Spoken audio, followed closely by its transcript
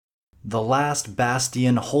The last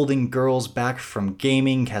bastion holding girls back from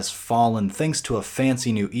gaming has fallen thanks to a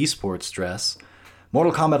fancy new esports dress.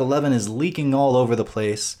 Mortal Kombat 11 is leaking all over the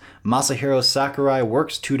place. Masahiro Sakurai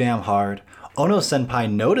works too damn hard. Ono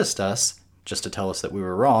Senpai noticed us, just to tell us that we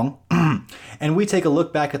were wrong. And we take a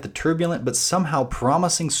look back at the turbulent but somehow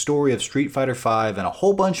promising story of Street Fighter V and a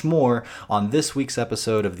whole bunch more on this week's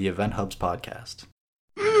episode of the Event Hubs podcast.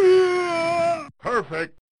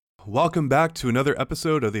 Perfect. Welcome back to another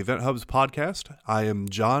episode of the Event Hubs podcast. I am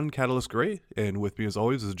John Catalyst Gray, and with me as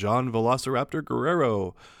always is John Velociraptor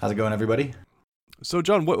Guerrero. How's it going, everybody? So,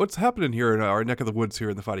 John, what's happening here in our neck of the woods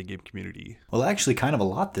here in the fighting game community? Well, actually, kind of a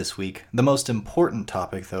lot this week. The most important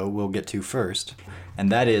topic, though, we'll get to first,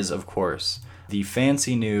 and that is, of course, the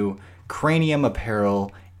fancy new Cranium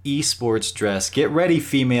Apparel esports dress. Get ready,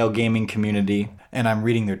 female gaming community. And I'm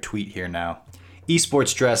reading their tweet here now.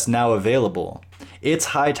 Esports dress now available. It's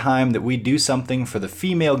high time that we do something for the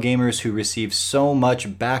female gamers who receive so much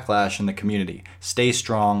backlash in the community. Stay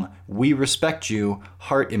strong. We respect you.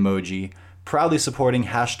 Heart emoji. Proudly supporting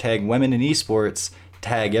hashtag women in esports,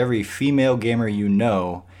 tag every female gamer you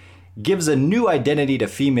know, gives a new identity to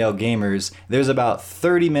female gamers. There's about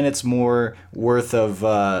 30 minutes more worth of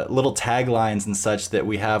little taglines and such that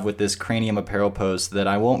we have with this Cranium Apparel post that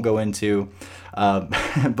I won't go into.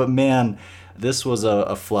 But man, this was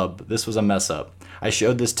a flub. This was a mess up. I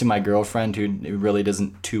showed this to my girlfriend who really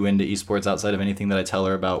isn't too into esports outside of anything that I tell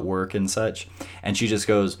her about work and such. And she just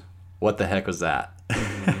goes, "What the heck was that?"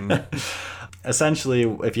 Mm-hmm. Essentially,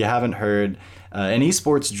 if you haven't heard, an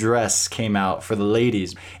esports dress came out for the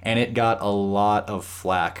ladies, and it got a lot of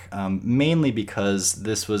flack, mainly because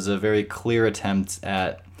this was a very clear attempt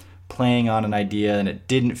at playing on an idea, and it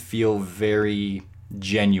didn't feel very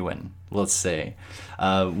genuine, let's say.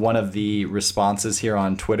 One of the responses here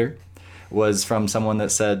on Twitter was from someone that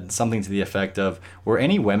said something to the effect of, were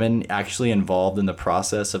any women actually involved in the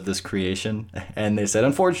process of this creation? And they said,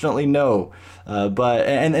 unfortunately, no. But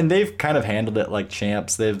they've kind of handled it like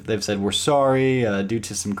champs. They've said, we're sorry, due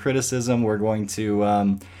to some criticism, we're going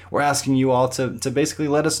to, we're asking you all to basically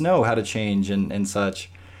let us know how to change and such.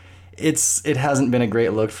 It hasn't been a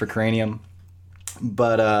great look for Cranium,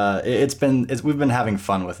 but we've been having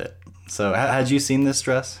fun with it. So, had you seen this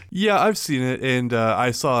dress? Yeah, I've seen it, and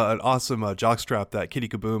I saw an awesome jockstrap that Kitty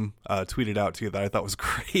Kaboom tweeted out to you that I thought was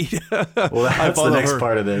great. Well, that's the next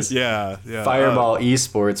part of this. Yeah. Fireball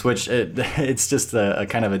Esports, which it's just a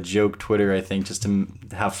kind of a joke Twitter, I think, just to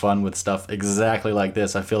have fun with stuff exactly like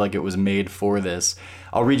this. I feel like it was made for this.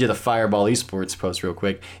 I'll read you the Fireball Esports post real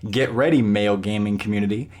quick. Get ready, male gaming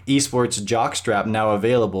community. Esports jockstrap now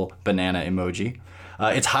available. Banana emoji.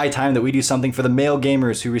 It's high time that we do something for the male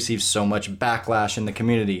gamers who receive so much backlash in the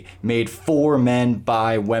community. Made for men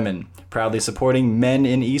by women. Proudly supporting men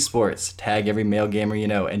in esports. Tag every male gamer you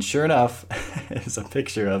know. And sure enough, there's a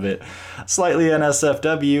picture of it. Slightly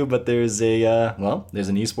NSFW, but there's there's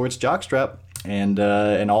an esports jockstrap. And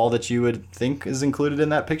all that you would think is included in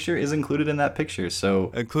that picture is included in that picture.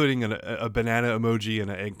 So, including a banana emoji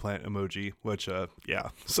and an eggplant emoji, which yeah.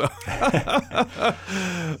 So,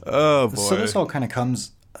 oh boy. So this all kind of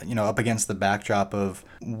comes, up against the backdrop of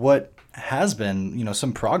what has been,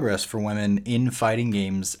 some progress for women in fighting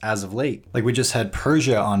games as of late. Like we just had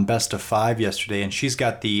Persia on Best of 5 yesterday, and she's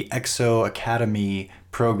got the EXO Academy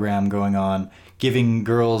program going on, giving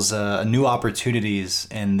girls new opportunities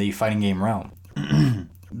in the fighting game realm.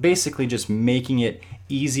 Basically just making it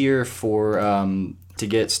easier for to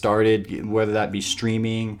get started, whether that be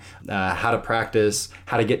streaming, how to practice,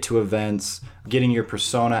 how to get to events, getting your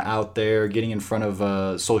persona out there, getting in front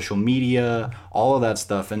of social media, all of that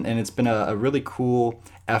stuff. And it's been a really cool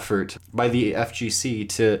effort by the FGC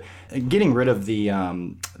to getting rid of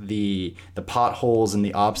the potholes and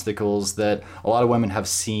the obstacles that a lot of women have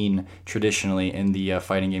seen traditionally in the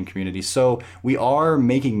fighting game community. So we are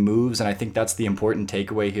making moves, and I think that's the important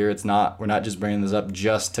takeaway here. We're not just bringing this up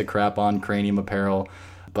just to crap on Cranium Apparel,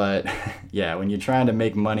 but yeah, when you're trying to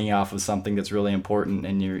make money off of something that's really important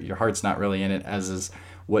and your heart's not really in it, as is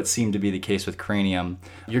what seemed to be the case with Cranium,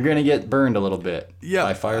 you're going to get burned a little bit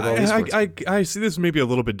by Fireball Esports. I see this maybe a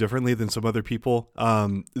little bit differently than some other people.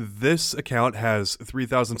 This account has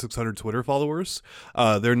 3,600 Twitter followers.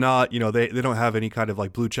 They're not, they don't have any kind of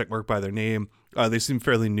like blue check mark by their name. They seem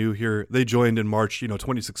fairly new here. They joined in March,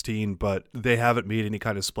 2016, but they haven't made any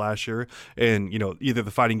kind of splash here in, either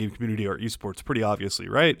the fighting game community or esports, pretty obviously,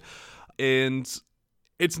 right? And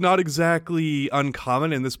it's not exactly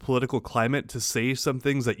uncommon in this political climate to say some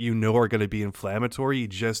things that you know are going to be inflammatory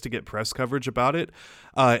just to get press coverage about it,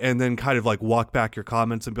 and then kind of like walk back your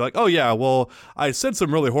comments and be like, oh yeah, well, I said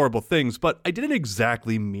some really horrible things, but I didn't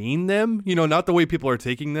exactly mean them, not the way people are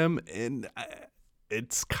taking them. And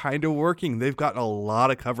it's kind of working. They've gotten a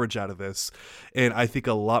lot of coverage out of this, and I think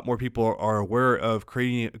a lot more people are aware of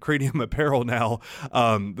Cranium Apparel now.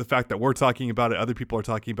 The fact that we're talking about it, other people are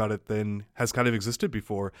talking about it, than has kind of existed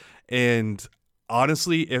before. And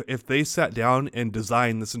honestly, if they sat down and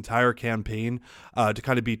designed this entire campaign to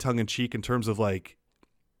kind of be tongue-in-cheek in terms of like,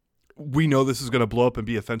 we know this is going to blow up and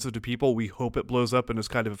be offensive to people. We hope it blows up and is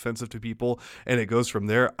kind of offensive to people, and it goes from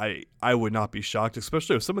there. I would not be shocked,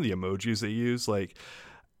 especially with some of the emojis they use. Like,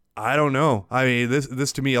 I don't know. I mean,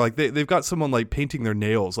 this to me, like they've got someone like painting their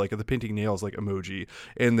nails, like the painting nails like emoji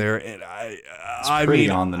in there, and I mean,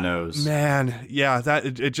 on the nose, man. Yeah,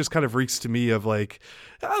 that it just kind of reeks to me of like,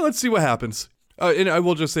 let's see what happens. And I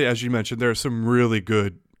will just say, as you mentioned, there are some really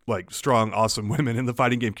good, like, strong, awesome women in the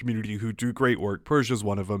fighting game community who do great work. Persia's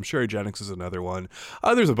one of them. Sherry Jennings is another one.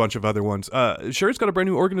 There's a bunch of other ones. Sherry's got a brand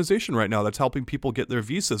new organization right now that's helping people get their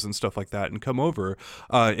visas and stuff like that and come over.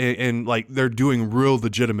 And like, they're doing real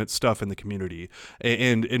legitimate stuff in the community.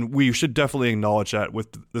 And we should definitely acknowledge that with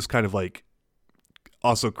this kind of like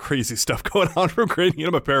also crazy stuff going on from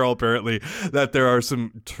Cranium Apparel, apparently, that there are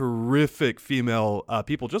some terrific female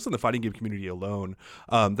people just in the fighting game community alone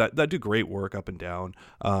that do great work up and down.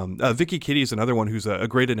 Vicky Kitty is another one who's a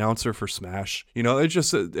great announcer for Smash. It's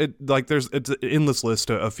just it's an endless list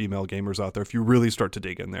of female gamers out there if you really start to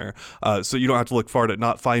dig in there. So you don't have to look far to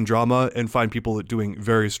not find drama and find people doing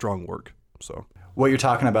very strong work. So what you're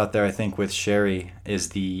talking about there, I think, with Sherry is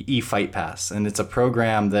the eFight Pass, and it's a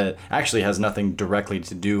program that actually has nothing directly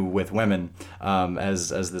to do with women, as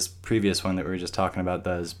this previous one that we were just talking about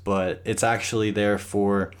does, but it's actually there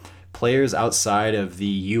for players outside of the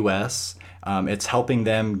U.S. It's helping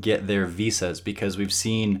them get their visas, because we've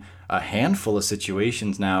seen a handful of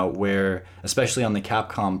situations now where, especially on the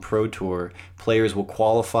Capcom Pro Tour, players will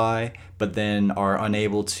qualify but then are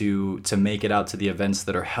unable to make it out to the events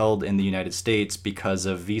that are held in the United States because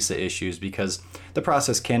of visa issues, because the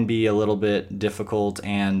process can be a little bit difficult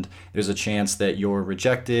and there's a chance that you're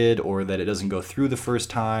rejected or that it doesn't go through the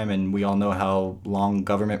first time, and we all know how long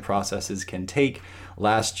government processes can take.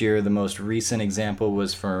 Last year, the most recent example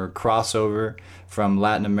was for Crossover from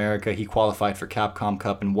Latin America. He qualified for Capcom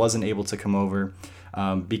Cup and wasn't able to come over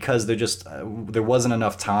because there wasn't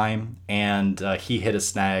enough time, and he hit a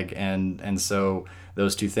snag, and so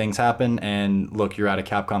those two things happen, and look, you're at a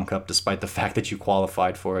Capcom Cup despite the fact that you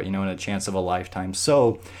qualified for it, and a chance of a lifetime.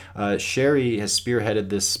 So Sherry has spearheaded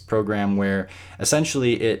this program where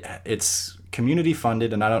essentially it's community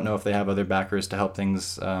funded, and I don't know if they have other backers to help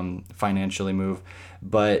things financially move,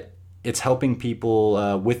 but it's helping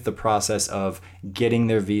people with the process of getting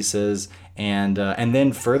their visas, and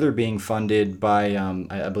then further being funded by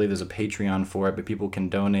I believe there's a Patreon for it, but people can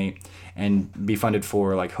donate and be funded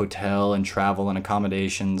for like hotel and travel and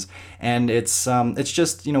accommodations. And it's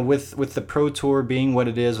just with the Pro Tour being what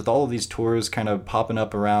it is, with all of these tours kind of popping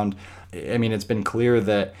up around, I mean, it's been clear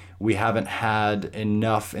that we haven't had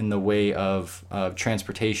enough in the way of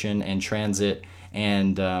transportation and transit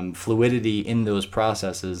and fluidity in those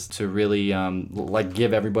processes to really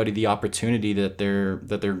give everybody the opportunity that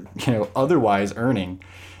they're otherwise earning.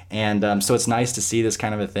 And so it's nice to see this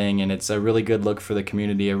kind of a thing, and it's a really good look for the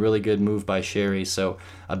community, a really good move by Sherry. So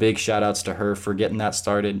a big shout outs to her for getting that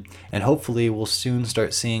started, and hopefully we'll soon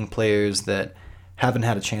start seeing players that haven't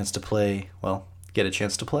had a chance to play, well, get a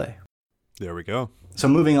chance to play. There we go. So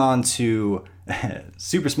moving on to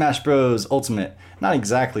Super Smash Bros. Ultimate. Not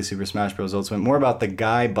exactly Super Smash Bros. Ultimate, more about the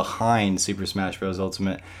guy behind Super Smash Bros.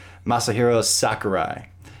 Ultimate, Masahiro Sakurai.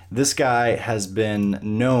 This guy has been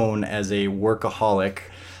known as a workaholic.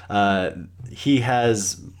 He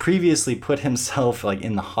has previously put himself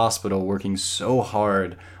in the hospital working so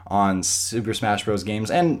hard on Super Smash Bros. Games,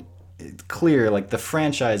 and it's clear the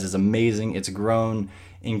franchise is amazing. It's grown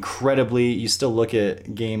incredibly. You still look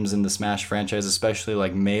at games in the Smash franchise, especially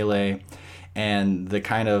like Melee, and the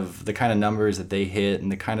kind of numbers that they hit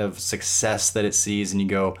and the kind of success that it sees, and you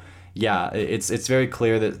go, yeah, it's very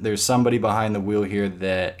clear that there's somebody behind the wheel here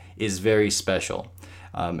that is very special.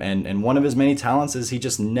 And one of his many talents is he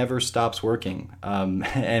just never stops working.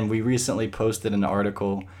 And we recently posted an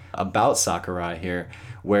article about Sakurai here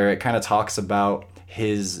where it kind of talks about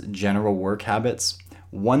his general work habits.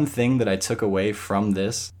 One thing that I took away from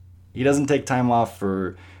this, he doesn't take time off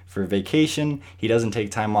for vacation. He doesn't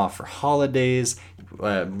take time off for holidays.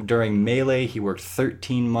 During Melee, he worked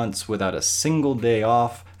 13 months without a single day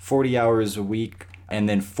off, 40 hours a week, and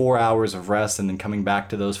then 4 hours of rest and then coming back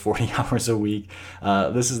to those 40 hours a week.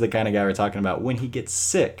 This is the kind of guy we're talking about. When he gets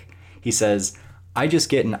sick, he says, I just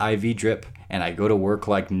get an IV drip and I go to work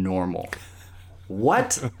like normal.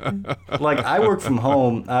 What? Like, I work from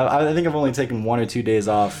home. I think I've only taken 1 or 2 days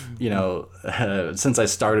off, since I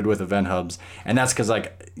started with Event Hubs. And that's because,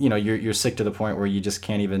 like, you're sick to the point where you just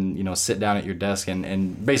can't even, sit down at your desk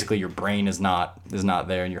and basically your brain is not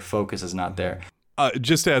there and your focus is not there.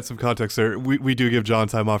 Just to add some context there, we do give John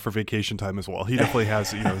time off for vacation time as well. He definitely has,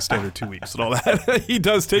 standard 2 weeks and all that. He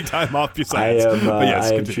does take time off besides.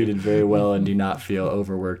 I am treated very well and do not feel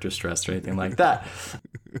overworked or stressed or anything like that.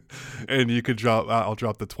 And you could I'll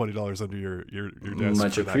drop the $20 under your desk.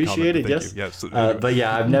 Much appreciated, yes. Yes. But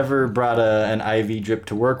yeah, I've never brought an IV drip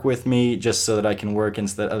to work with me just so that I can work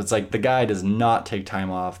instead. It's like the guy does not take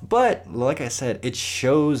time off. But like I said, it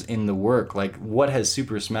shows in the work. Like, what has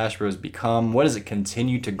Super Smash Bros. Become? What does it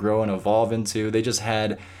continue to grow and evolve into? They just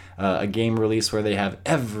had a game release where they have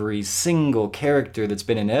every single character that's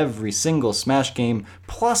been in every single Smash game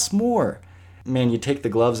plus more. Man, you take the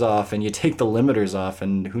gloves off and you take the limiters off,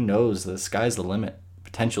 and who knows? The sky's the limit.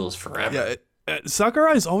 Potential is forever. Yeah,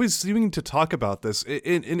 Sakurai is always seeming to talk about this.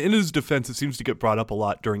 In his defense, it seems to get brought up a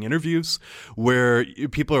lot during interviews where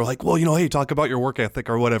people are like, well, hey, talk about your work ethic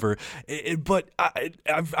or whatever. But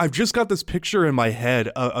I've just got this picture in my head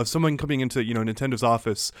of someone coming into, Nintendo's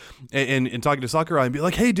office and talking to Sakurai and be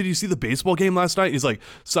like, hey, did you see the baseball game last night? And he's like,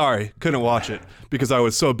 sorry, couldn't watch it because I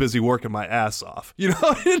was so busy working my ass off.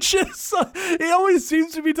 It just, he always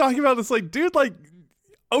seems to be talking about this, like, dude, like,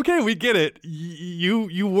 okay, we get it.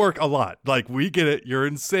 You work a lot. Like, we get it. You're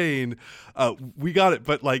insane. We got it.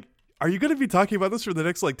 But, like, are you going to be talking about this for the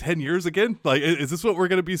next, 10 years again? Like, is this what we're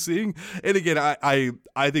going to be seeing? And again,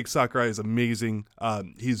 I think Sakurai is amazing.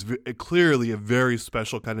 He's clearly a very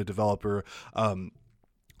special kind of developer.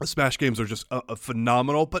 Smash games are just a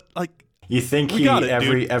phenomenal, but, like, you think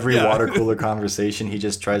every water cooler conversation, he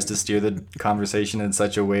just tries to steer the conversation in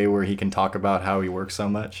such a way where he can talk about how he works so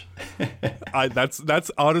much?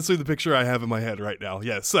 That's honestly the picture I have in my head right now.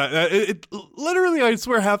 Yes, literally, I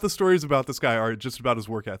swear half the stories about this guy are just about his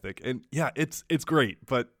work ethic, and yeah, it's great.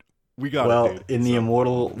 But we got it, dude. In the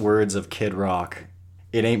immortal words of Kid Rock,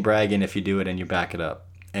 it ain't bragging if you do it and you back it up.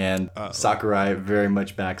 And Sakurai very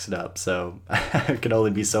much backs it up, so I can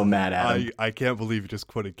only be so mad at him. I can't believe you just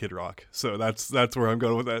quoted Kid Rock, so that's where I'm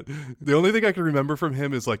going with that. The only thing I can remember from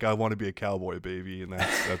him is, like, I want to be a cowboy, baby, and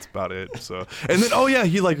that's about it. So, and then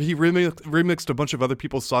he remixed a bunch of other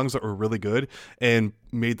people's songs that were really good and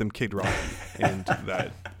made them Kid Rock, and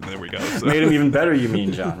there we go. So. Made them even better, you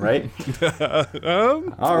mean, John, right?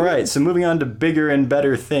 All right, so moving on to bigger and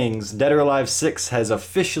better things, Dead or Alive 6 has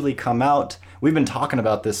officially come out. We've been talking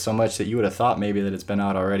about this so much that you would have thought maybe that it's been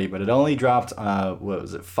out already, but it only dropped,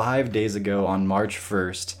 5 days ago on March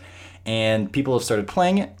 1st, and people have started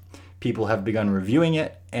playing it, people have begun reviewing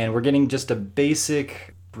it, and we're getting just a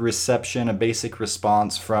basic reception, a basic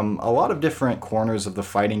response from a lot of different corners of the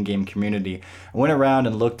fighting game community. I went around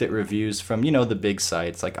and looked at reviews from, the big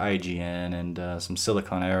sites like IGN and some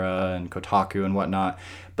Silicon Era and Kotaku and whatnot,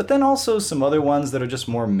 but then also some other ones that are just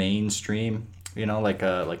more mainstream, like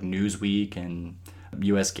Newsweek and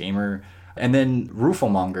US Gamer. And then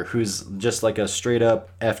Rufalmonger, who's just like a straight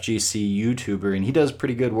up FGC YouTuber, and he does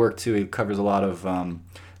pretty good work too. He covers a lot of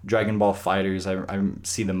Dragon Ball Fighters. I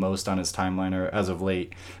see the most on his timeline as of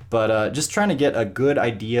late. But just trying to get a good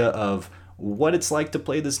idea of what it's like to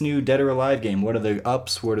play this new Dead or Alive game. What are the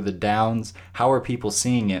ups? What are the downs? How are people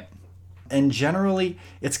seeing it? And generally,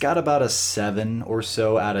 it's got about a 7 or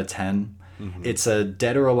so out of 10. Mm-hmm. It's a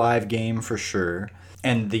Dead or Alive game for sure,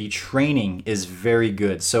 and the training is very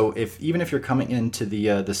good. So even if you're coming into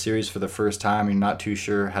the series for the first time, you're not too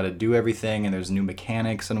sure how to do everything, and there's new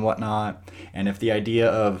mechanics and whatnot, and if the idea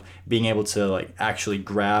of being able to actually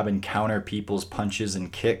grab and counter people's punches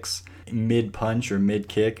and kicks mid-punch or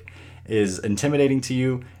mid-kick is intimidating to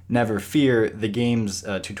you, never fear. The game's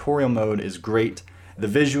tutorial mode is great. The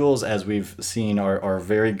visuals, as we've seen, are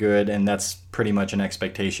very good, and that's pretty much an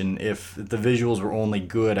expectation. If the visuals were only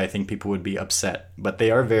good, I think people would be upset. But they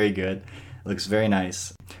are very good. Looks very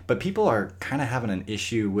nice. But people are kind of having an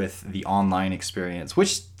issue with the online experience,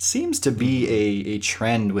 which seems to be a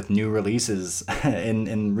trend with new releases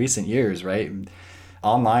in recent years, right?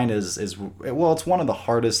 Online is it's one of the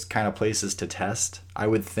hardest kind of places to test, I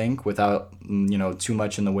would think, without too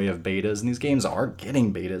much in the way of betas. And these games are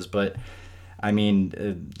getting betas, but I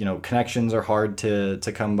mean, connections are hard to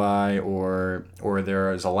come by, or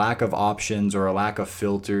there is a lack of options or a lack of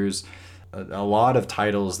filters. a lot of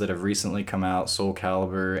titles that have recently come out, Soul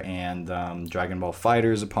Calibur and Dragon Ball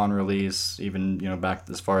Fighters upon release, even back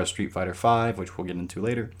as far as Street Fighter V, which we'll get into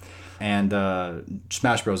later, and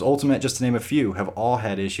Smash Bros. Ultimate, just to name a few, have all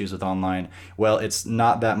had issues with online. Well, it's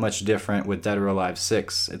not that much different with Dead or Alive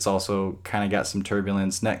 6. It's also kind of got some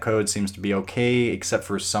turbulence. Netcode seems to be okay, except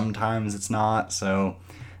for sometimes it's not, so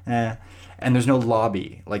And there's no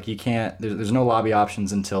lobby. Like, you can't, there's no lobby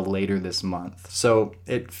options until later this month. So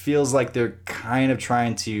it feels like they're kind of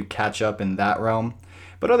trying to catch up in that realm.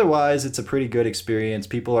 But otherwise, it's a pretty good experience.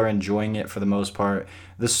 People are enjoying it for the most part.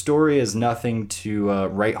 The story is nothing to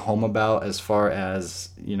write home about as far as,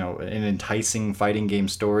 an enticing fighting game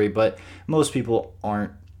story. But most people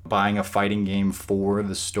aren't buying a fighting game for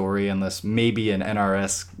the story, unless maybe an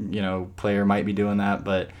NRS, player might be doing that.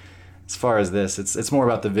 But as far as this, it's more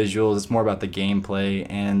about the visuals, it's more about the gameplay,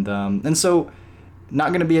 and so not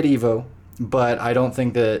going to be at EVO, but I don't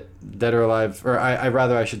think that Dead or Alive, or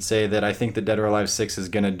I should say that I think that Dead or Alive 6 is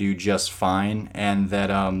going to do just fine, and that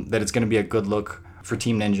it's going to be a good look for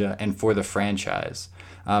Team Ninja and for the franchise.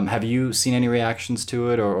 Have you seen any reactions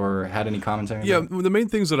to it or had any commentary? Yeah, the main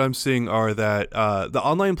things that I'm seeing are that the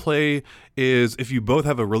online play is, if you both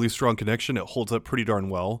have a really strong connection, it holds up pretty darn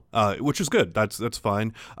well, which is good. That's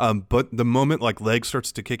fine. But the moment lag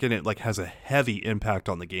starts to kick in, it has a heavy impact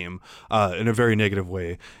on the game in a very negative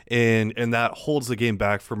way, and that holds the game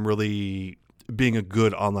back from really being a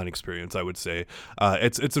good online experience, I would say.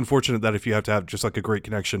 It's unfortunate that if you have to have just a great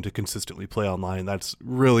connection to consistently play online, that's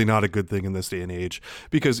really not a good thing in this day and age,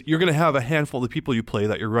 because you're going to have a handful of people you play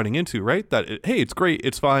that you're running into, right? Hey, it's great,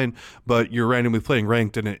 it's fine, but you're randomly playing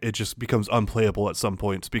ranked and it just becomes unplayable at some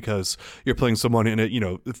points because you're playing someone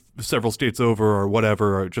in several states over or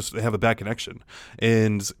whatever, or just have a bad connection.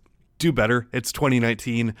 And do better. It's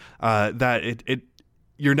 2019.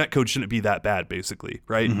 Your netcode shouldn't be that bad, basically,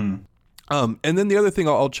 right? Mm-hmm. And then the other thing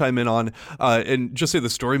I'll chime in on, and just say the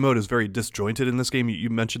story mode is very disjointed in this game. You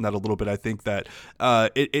mentioned that a little bit. I think that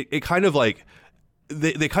it kind of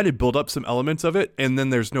they kind of build up some elements of it, and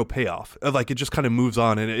then there's no payoff. It just kind of moves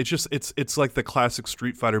on, and it's like the classic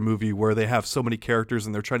Street Fighter movie where they have so many characters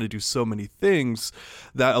and they're trying to do so many things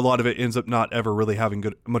that a lot of it ends up not ever really having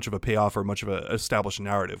much of a payoff or much of a established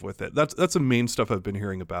narrative with it. That's the main stuff I've been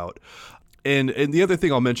hearing about. And the other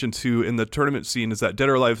thing I'll mention too in the tournament scene is that Dead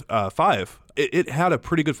or Alive 5, it had a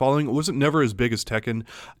pretty good following. It wasn't never as big as Tekken.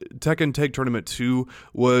 Tekken Tag Tournament 2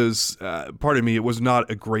 was, it was not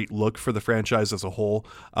a great look for the franchise as a whole.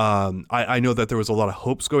 I know that there was a lot of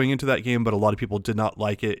hopes going into that game, but a lot of people did not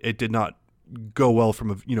like it. It did not go well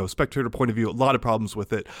from a spectator point of view. A lot of problems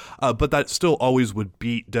with it, but that still always would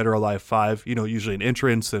beat Dead or Alive 5, usually an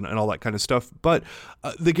entrance and all that kind of stuff. But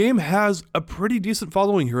the game has a pretty decent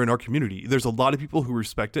following here in our community. There's a lot of people who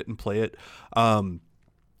respect it and play it.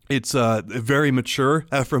 It's very mature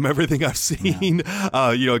from everything I've seen.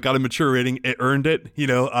 Yeah. It got a mature rating. It earned it.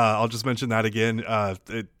 I'll just mention that again.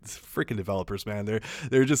 Freaking developers, man.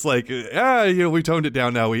 They're just we toned it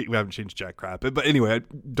down now. We haven't changed jack crap. But anyway, I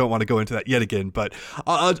don't want to go into that yet again. But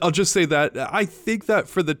I'll just say that I think that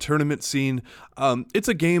for the tournament scene, it's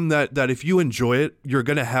a game that if you enjoy it, you're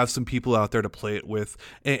going to have some people out there to play it with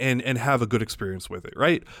and have a good experience with it,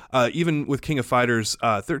 right? Even with King of Fighters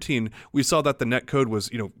 13, we saw that the netcode was,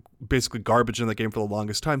 basically garbage in the game for the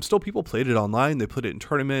longest time. Still, people played it online. They put it in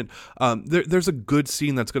tournament. There's a good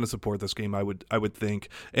scene that's going to support this game, I would think,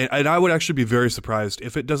 and I would actually be very surprised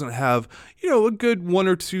if it doesn't have a good 1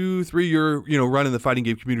 or 2, 3 year run in the fighting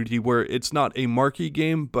game community where it's not a marquee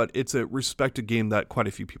game, but it's a respected game that quite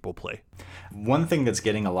a few people play. One thing that's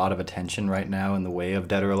getting a lot of attention right now in the way of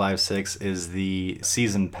Dead or Alive 6 is the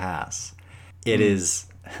season pass. It is.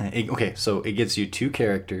 Okay, so it gets you 2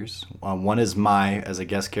 characters. One is Mai as a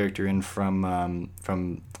guest character in from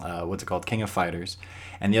what's it called, King of Fighters,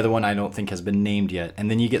 and the other one I don't think has been named yet. And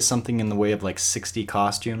then you get something in the way of 60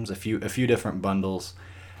 costumes, a few different bundles.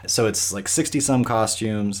 So it's 60 some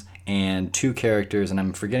costumes and 2 characters, and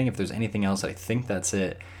I'm forgetting if there's anything else. I think that's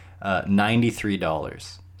it.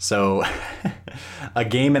 $93. So a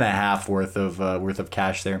game and a half worth of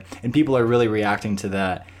cash there, and people are really reacting to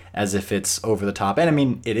that as if it's over the top. And I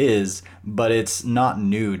mean, it is, but it's not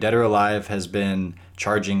new. Dead or Alive has been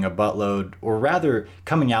charging a buttload, or rather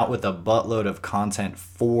coming out with a buttload of content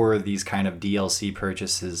for these kind of DLC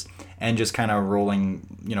purchases, and just kind of rolling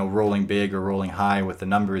big or rolling high with the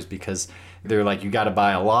numbers, because they're you got to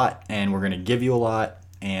buy a lot and we're going to give you a lot.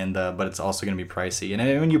 And but it's also going to be pricey.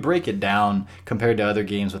 And when you break it down compared to other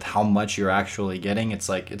games with how much you're actually getting, it's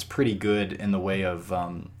it's pretty good in the way of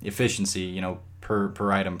efficiency,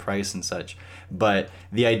 per item price and such. But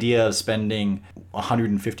the idea of spending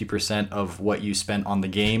 150% of what you spent on the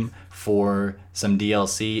game for some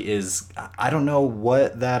DLC is, I don't know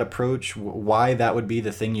what that approach, why that would be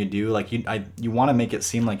the thing you do. Like you want to make it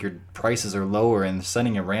seem like your prices are lower, and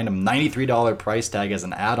sending a random $93 price tag as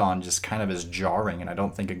an add-on just kind of is jarring, and I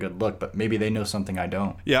don't think a good look, but maybe they know something I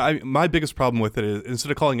don't. Yeah, my biggest problem with it is, instead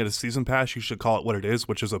of calling it a season pass, you should call it what it is,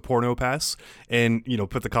 which is a porno pass, and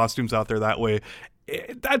put the costumes out there that way.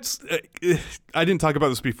 That's I didn't talk about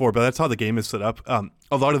this before, but that's how the game is set up.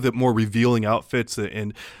 A lot of the more revealing outfits,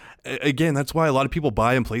 and again, that's why a lot of people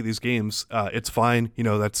buy and play these games. It's fine,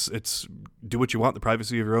 it's do what you want, the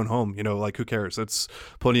privacy of your own home. Like, who cares? That's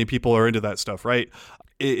plenty of people are into that stuff, right?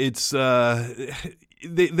 It's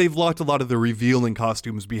they've locked a lot of the revealing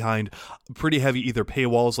costumes behind pretty heavy either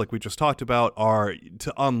paywalls, like we just talked about, or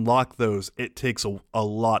to unlock those, it takes a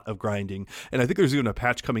lot of grinding. And I think there's even a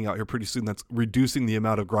patch coming out here pretty soon that's reducing the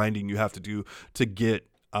amount of grinding you have to do to get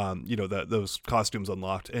those costumes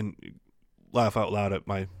unlocked. And laugh out loud at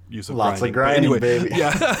my use of lots grinding. Of grinding, anyway, baby.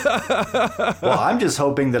 Yeah. Well, I'm just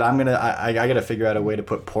hoping that I gotta figure out a way to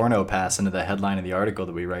put porno pass into the headline of the article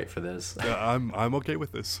that we write for this. I'm okay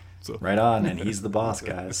with this. So. Right on, and he's the boss,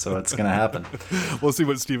 guys, so it's gonna happen. We'll see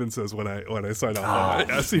what Steven says when I sign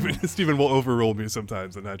off. Steven will overrule me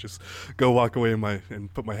sometimes, and I just walk away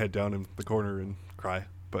and put my head down in the corner and cry.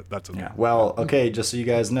 But that's okay. Yeah. Well, okay, just so you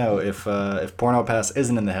guys know, if Porno Pass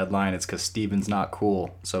isn't in the headline, it's because Steven's not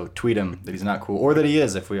cool. So tweet him that he's not cool, or that he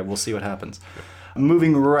is. We'll see what happens. Yeah.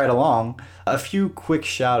 Moving right along, a few quick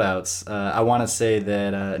shout-outs. I want to say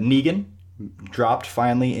that Negan dropped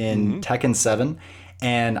finally in Tekken 7.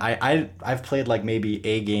 And I've played like maybe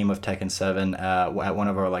a game of Tekken 7 at one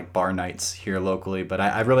of our like bar nights here locally, but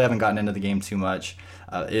I really haven't gotten into the game too much.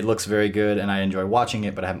 It looks very good, and I enjoy watching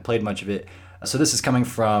it, but I haven't played much of it. So this is coming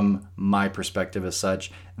from my perspective as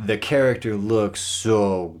such. The character looks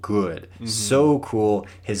so good, so cool.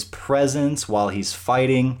 His presence while he's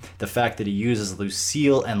fighting, the fact that he uses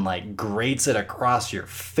Lucille and like grates it across your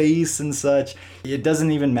face and such. It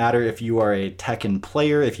doesn't even matter if you are a Tekken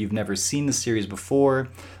player, if you've never seen the series before.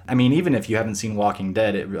 I mean, even if you haven't seen Walking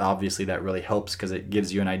Dead, obviously that really helps because it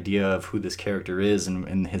gives you an idea of who this character is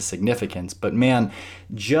and his significance. But man,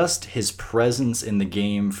 just his presence in the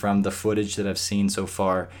game from the footage that I've seen so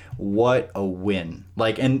far, what a win.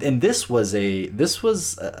 Like, and this was a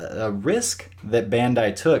risk that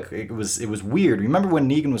Bandai took. It was weird. Remember when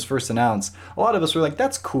Negan was first announced, a lot of us were like,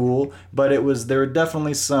 that's cool, but there were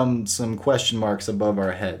definitely some question marks above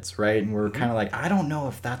our heads, right? And we're kind of like, I don't know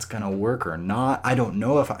if that's going to work or not. I don't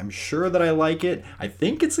know if I'm sure that I like it. I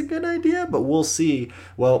think it's a good idea, but we'll see.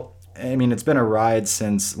 Well, I mean, it's been a ride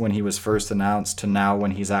since when he was first announced to now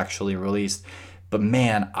when he's actually released. But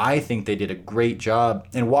man, I think they did a great job.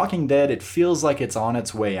 And Walking Dead, it feels like it's on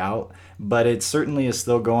its way out, but it certainly is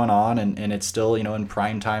still going on, and it's still, in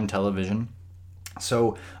primetime television.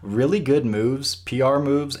 So really good moves, PR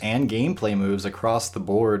moves, and gameplay moves across the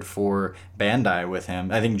board for Bandai with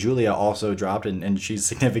him. I think Julia also dropped, and she's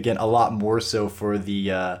significant, a lot more so for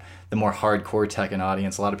the more hardcore Tekken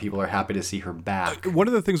audience. A lot of people are happy to see her back. One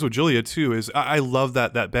of the things with Julia too is I love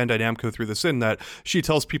that Bandai Namco threw this in, that she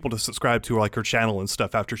tells people to subscribe to her channel and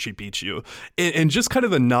stuff after she beats you, and just kind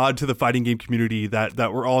of a nod to the fighting game community that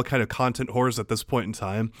we're all kind of content whores at this point in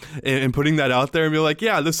time, and putting that out there and be like,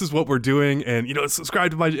 yeah, this is what we're doing, and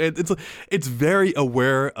subscribe to my. It's very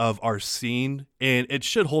aware of our scene, and it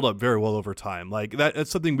should hold up very well over time. Like that's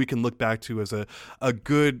something we can look back to as a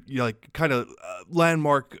good kind of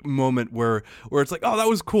landmark moment where it's like, oh, that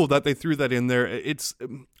was cool that they threw that in there.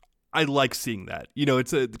 I like seeing that.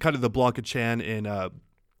 It's kind of the Blanca Chan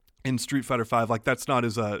in Street Fighter V. Like, that's not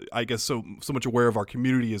as I guess so much aware of our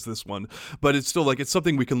community as this one, but it's still it's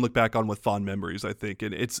something we can look back on with fond memories, I think,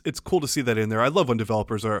 and it's cool to see that in there. I love when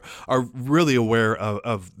developers are really aware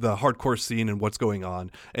of the hardcore scene and what's going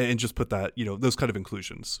on, and just put that those kind of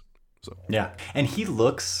inclusions. So. Yeah, and he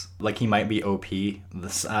looks like he might be OP.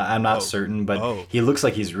 I'm not certain, but he looks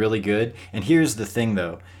like he's really good. And here's the thing,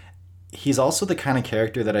 though. He's also the kind of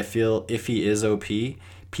character that I feel if he is OP,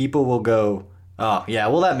 people will go, oh, yeah,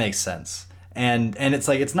 well, that makes sense. And it's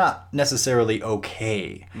like, it's not necessarily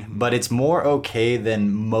okay, but it's more okay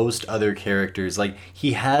than most other characters. Like,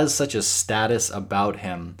 he has such a status about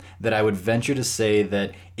him that I would venture to say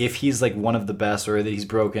that if he's one of the best, or that he's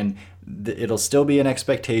broken, it'll still be an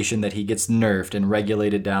expectation that he gets nerfed and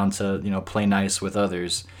regulated down to, play nice with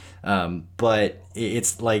others. But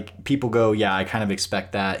it's like people go, yeah, I kind of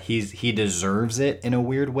expect that. He deserves it in a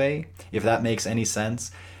weird way, if that makes any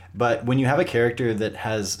sense. But when you have a character that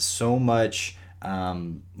has so much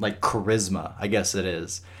charisma, I guess it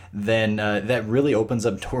is, then that really opens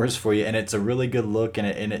up doors for you, and it's a really good look, and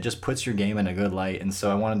it just puts your game in a good light. And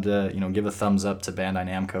so I wanted to give a thumbs up to Bandai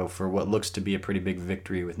Namco for what looks to be a pretty big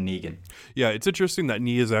victory with Negan. Yeah, it's interesting that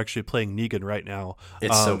Nia is actually playing Negan right now.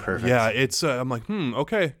 It's so perfect. Yeah, it's I'm like,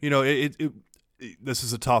 okay, this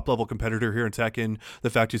is a top level competitor here in Tekken. The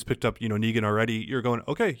fact he's picked up, Negan already, you're going,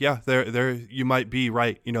 okay, yeah, there, you might be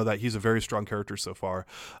right, that he's a very strong character so far.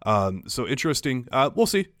 So interesting. We'll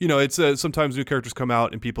see. It's sometimes new characters come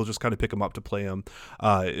out and people just kind of pick them up to play them,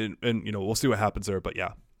 and we'll see what happens there. But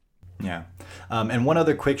yeah. Yeah. And one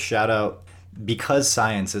other quick shout out. Because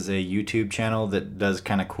Science is a YouTube channel that does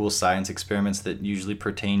kind of cool science experiments that usually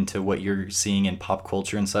pertain to what you're seeing in pop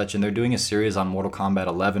culture and such, and they're doing a series on Mortal Kombat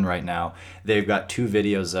 11 right now. They've got 2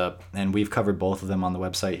 videos up, and we've covered both of them on the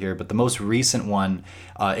website here, but the most recent one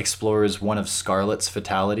explores one of Scarlet's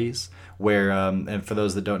fatalities, where, and for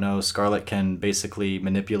those that don't know, Scarlet can basically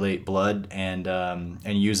manipulate blood and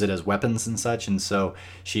use it as weapons and such, and so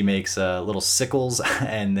she makes little sickles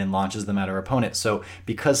and then launches them at her opponent. So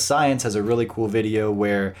because Science has a really cool video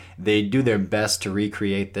where they do their best to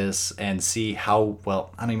recreate this and see how,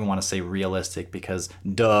 well, I don't even want to say realistic because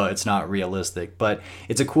it's not realistic, but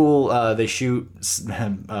it's a cool, they shoot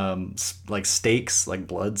like stakes, like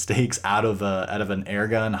blood stakes out of an air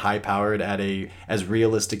gun, high powered at as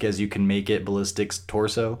realistic as you can make it ballistic's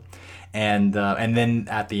torso, and then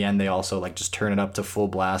at the end they also like just turn it up to full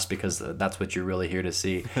blast because that's what you're really here to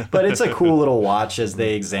see. But it's a cool little watch as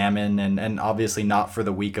they examine, and obviously not for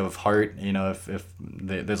the weak of heart, if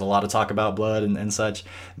there's a lot of talk about blood and such,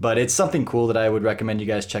 but it's something cool that I would recommend you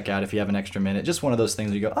guys check out if you have an extra minute. Just one of those things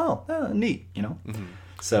where you go, oh, neat,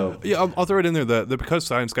 So yeah, I'll throw it in there. The Because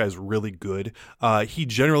Science guy is really good. He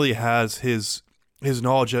generally has his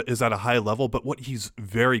knowledge is at a high level, but what he's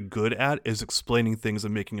very good at is explaining things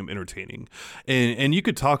and making them entertaining. And you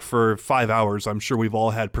could talk for 5 hours. I'm sure we've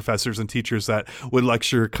all had professors and teachers that would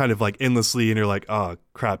lecture kind of like endlessly, and you're like, oh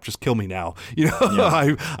crap, just kill me now. Yeah.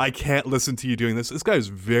 I can't listen to you doing this. This guy is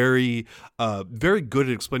very, very good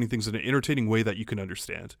at explaining things in an entertaining way that you can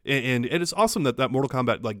understand. And it's awesome that Mortal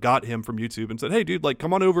Kombat like got him from YouTube and said, hey dude, like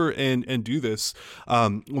come on over and do this.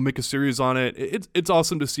 We'll make a series on it. It's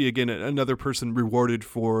awesome to see again another person rewarded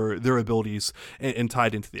for their abilities and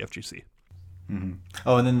tied into the FGC. Mm-hmm.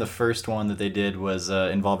 Oh, and then the first one that they did was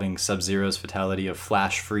involving Sub-Zero's fatality of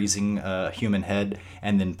flash freezing a human head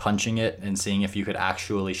and then punching it and seeing if you could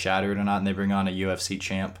actually shatter it or not. And they bring on a UFC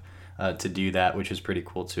champ to do that, which is pretty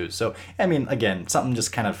cool too. So, I mean, again, something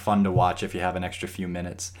just kind of fun to watch if you have an extra few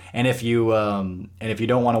minutes. And if you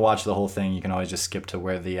don't want to watch the whole thing, you can always just skip to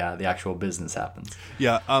where the actual business happens.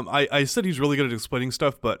 Yeah, I said he's really good at explaining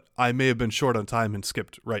stuff, but I may have been short on time and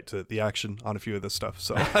skipped right to the action on a few of this stuff.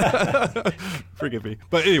 So, forgive me.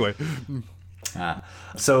 But anyway.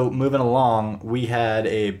 So moving along, we had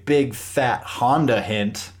a big fat Honda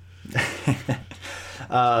hint.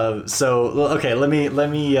 Okay, let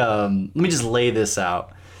me just lay this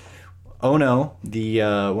out. Ono,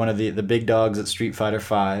 one of the big dogs at Street Fighter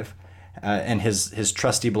V, and his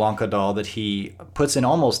trusty Blanca doll that he puts in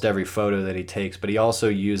almost every photo that he takes, but he also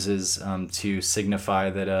uses to signify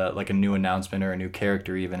that like a new announcement or a new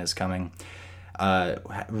character even is coming.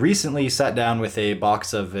 Recently sat down with a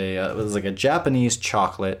box of it was like a Japanese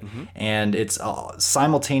chocolate, mm-hmm. and it's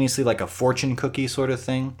simultaneously like a fortune cookie sort of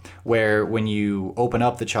thing, where when you open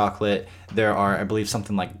up the chocolate, there are, I believe,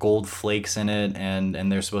 something like gold flakes in it,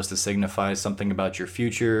 and they're supposed to signify something about your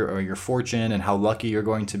future or your fortune and how lucky you're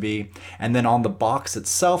going to be. And then on the box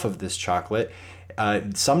itself of this chocolate,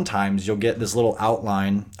 sometimes you'll get this little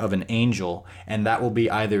outline of an angel, and that will be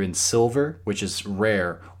either in silver, which is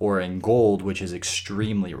rare, or in gold, which is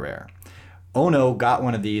extremely rare. Ono got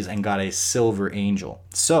one of these and got a silver angel.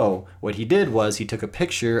 So what he did was he took a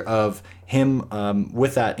picture of him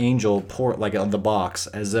with that angel like on the box,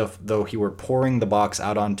 as if though he were pouring the box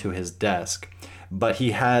out onto his desk. But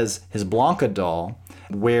he has his Blanca doll,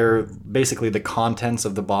 where basically the contents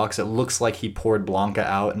of the box, it looks like he poured Blanca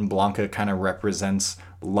out, and Blanca kind of represents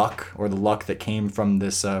luck, or the luck that came from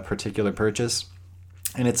this particular purchase.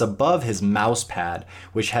 And it's above his mouse pad,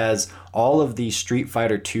 which has all of the Street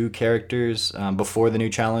Fighter II characters before the new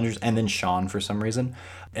challengers, and then Sean for some reason.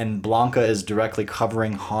 And Blanca is directly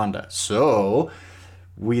covering Honda. So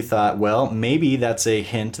we thought, well, maybe that's a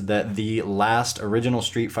hint that the last original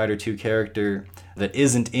Street Fighter II character that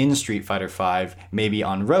isn't in Street Fighter V may be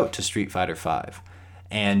en route to Street Fighter V.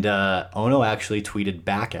 And Ono actually tweeted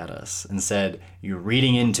back at us and said, "You're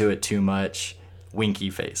reading into it too much, winky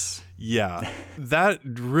face." Yeah, that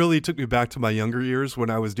really took me back to my younger years when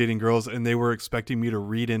I was dating girls and they were expecting me to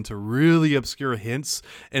read into really obscure hints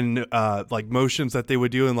and like motions that they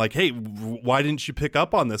would do and like, hey, why didn't you pick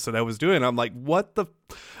up on this that I was doing? I'm like, what the,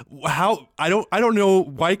 how? I don't know.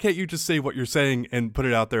 Why can't you just say what you're saying and put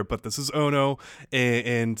it out there? But this is Ono,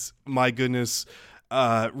 and my goodness.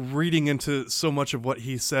 Reading into so much of what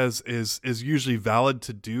he says is usually valid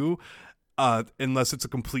to do. Unless it's a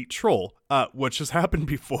complete troll, which has happened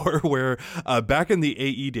before, where back in the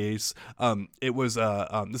AE days, it was,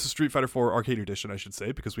 this is Street Fighter 4 Arcade Edition, I should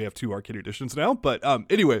say, because we have 2 Arcade Editions now, but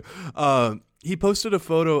anyway, he posted a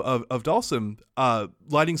photo of Dhalsim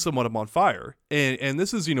lighting someone on fire, and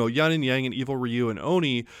this is, Yan and Yang and Evil Ryu and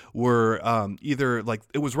Oni were either, like,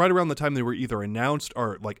 it was right around the time they were either announced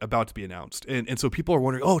or, like, about to be announced, and so people are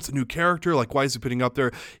wondering, oh, it's a new character, like, why is he putting up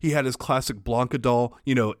there? He had his classic Blanka doll,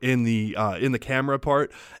 in the camera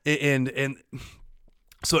part, and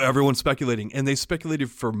so everyone's speculating, and they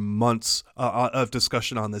speculated for months of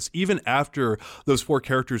discussion on this. Even after those 4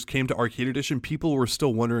 characters came to Arcade Edition, people were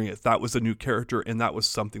still wondering if that was a new character and that was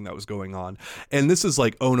something that was going on. And this is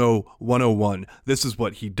like Ono 101. This is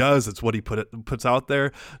what he does. It's what he puts out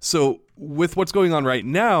there. So with what's going on right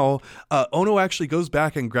now, Ono actually goes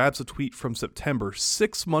back and grabs a tweet from September, about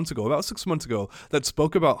 6 months ago, that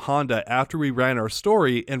spoke about Honda after we ran our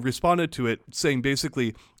story and responded to it saying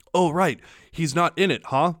basically, oh, right, he's not in it,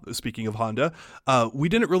 huh? Speaking of Honda, we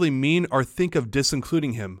didn't really mean or think of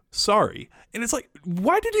disincluding him. Sorry. And it's like,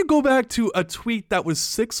 why did you go back to a tweet that was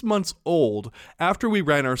 6 months old after we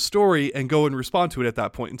ran our story and go and respond to it at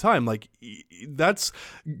that point in time? Like, that's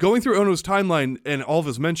going through Ono's timeline and all of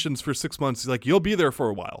his mentions for 6 months. He's like, you'll be there for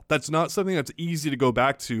a while. That's not something that's easy to go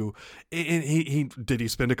back to. And did he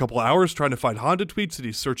spend a couple hours trying to find Honda tweets? Did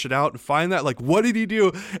he search it out and find that? Like, what did he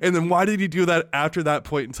do? And then why did he do that after that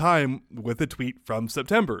point in time with a tweet from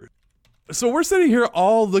September? So we're sitting here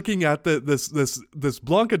all looking at this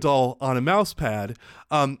Blanka doll on a mouse pad,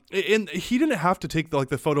 and he didn't have to take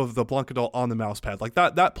the photo of the Blanka doll on the mouse pad. Like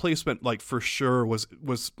that placement, like for sure was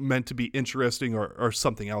meant to be interesting or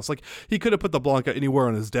something else. Like he could have put the Blanka anywhere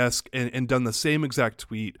on his desk and done the same exact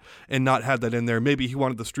tweet and not had that in there. Maybe he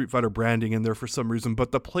wanted the Street Fighter branding in there for some reason,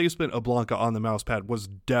 but the placement of Blanka on the mouse pad was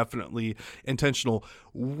definitely intentional.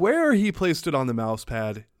 Where he placed it on the mouse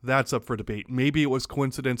pad, that's up for debate. Maybe it was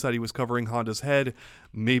coincidence that he was covering Honda's head.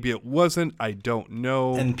 Maybe it wasn't. I don't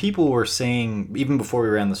know. And people were saying, even before we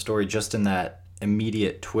ran the story, just in that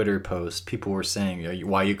immediate Twitter post, people were saying,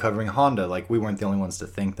 why are you covering Honda? Like, we weren't the only ones to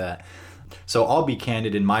think that. So I'll be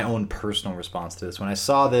candid in my own personal response to this. When I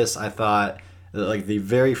saw this, I thought, like, the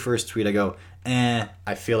very first tweet, I go,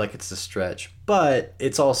 I feel like it's a stretch, but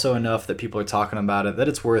it's also enough that people are talking about it that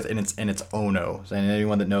it's worth, and it's Ono. And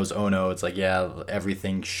anyone that knows Ono, it's like, yeah,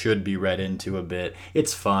 everything should be read into a bit.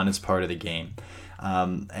 It's fun. It's part of the game.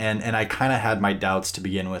 And I kind of had my doubts to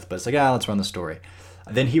begin with, but it's like, let's run the story.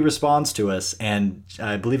 Then he responds to us, and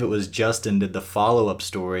I believe it was Justin did the follow-up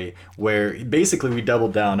story where basically we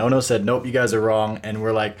doubled down. Ono said, nope, you guys are wrong. And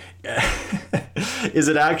we're like, is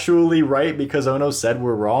it actually right because Ono said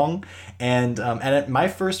we're wrong? And my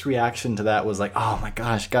first reaction to that was like, oh my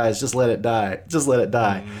gosh, guys, just let it die. Just let it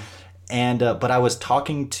die. And but I was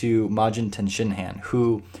talking to Majin Tenshinhan,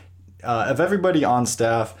 who, of everybody on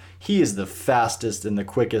staff, he is the fastest and the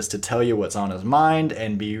quickest to tell you what's on his mind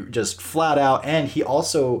and be just flat out. And he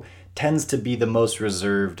also tends to be the most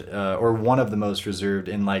reserved, or one of the most reserved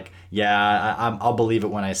in like, I'll believe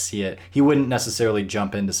it when I see it. He wouldn't necessarily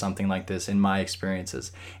jump into something like this in my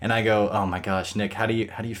experiences. And I go, oh my gosh, Nick, how do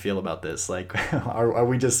you feel about this? Like, are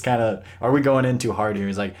we just are we going in too hard here?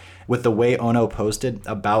 He's like, with the way Ono posted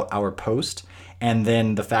about our post, and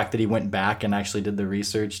then the fact that he went back and actually did the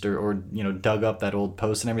research or dug up that old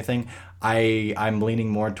post and everything, I'm leaning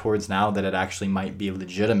more towards now that it actually might be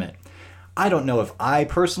legitimate. I don't know if I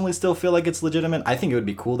personally still feel like it's legitimate. I think it would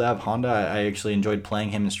be cool to have Honda. I actually enjoyed playing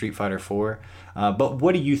him in Street Fighter 4. But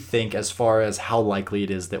what do you think as far as how likely it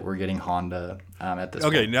is that we're getting Honda at this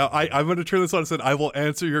point? Okay, now I'm going to turn this on and say I will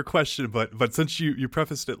answer your question, but since you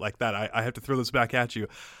prefaced it like that, I have to throw this back at you.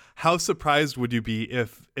 How surprised would you be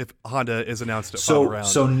if Honda is announced at Final Round?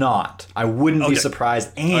 So not. I wouldn't be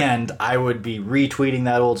surprised, and I would be retweeting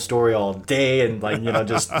that old story all day and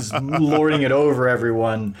just lording it over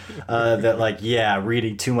everyone.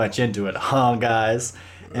 Reading too much into it, huh, guys?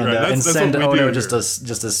 And, right, and send Ono just a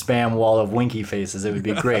spam wall of winky faces. It would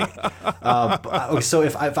be great. So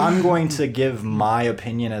if I'm going to give my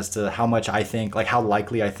opinion as to how much I think, like how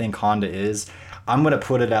likely I think Honda is, I'm going to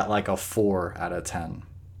put it at like a 4 out of 10.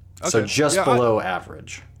 Okay. So just below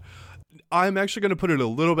average. I'm actually going to put it a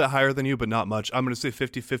little bit higher than you, but not much. I'm going to say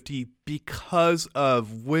 50-50 because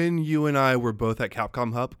of when you and I were both at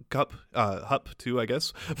Capcom Hup too, I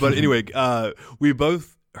guess. But anyway, we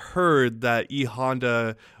both heard that E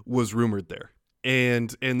Honda was rumored there.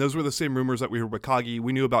 And those were the same rumors that we heard with Kage.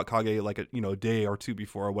 We knew about Kage like a day or two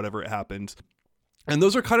before or whatever it happened. And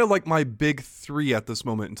those are kind of like my big three at this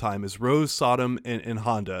moment in time is Rose, Sodom, and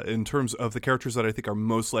Honda in terms of the characters that I think are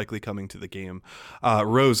most likely coming to the game.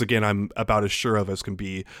 Rose, again, I'm about as sure of as can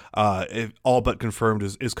be. All but confirmed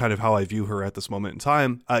is kind of how I view her at this moment in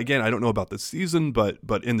time. Again, I don't know about this season, but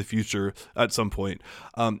in the future at some point.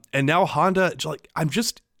 And now Honda, like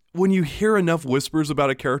when you hear enough whispers about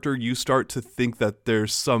a character, you start to think that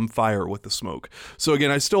there's some fire with the smoke. So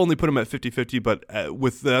again, I still only put him at 50-50, but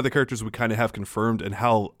with the other characters we kind of have confirmed and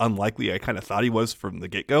how unlikely I kind of thought he was from the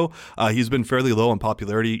get-go, he's been fairly low in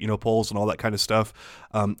popularity, polls and all that kind of stuff.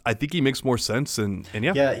 I think he makes more sense, and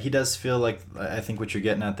yeah. Yeah, he does feel like, I think what you're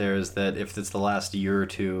getting at there is that if it's the last year or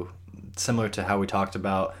two, similar to how we talked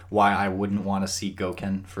about why I wouldn't want to see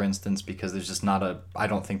Gouken, for instance, because there's just I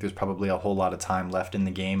don't think there's probably a whole lot of time left in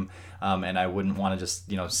the game, and I wouldn't want to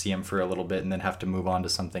just, see him for a little bit and then have to move on to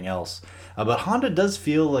something else. But Honda does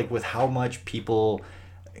feel like with how much people,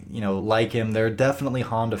 like him, there are definitely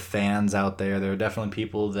Honda fans out there. There are definitely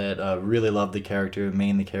people that really love the character,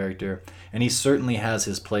 main the character, and he certainly has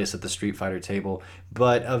his place at the Street Fighter table.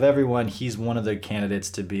 But of everyone, he's one of the candidates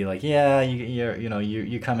to be like, yeah,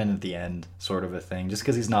 you come in at the end, sort of a thing, just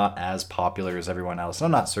because he's not as popular as everyone else. And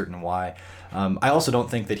I'm not certain why. I also don't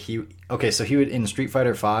think that he would in Street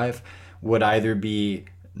Fighter V would either be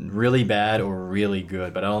really bad or really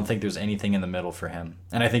good, but I don't think there's anything in the middle for him.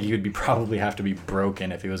 And I think he would probably have to be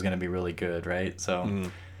broken if he was going to be really good, right? So,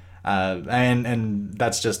 and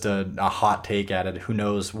that's just a hot take at it. Who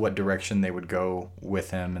knows what direction they would go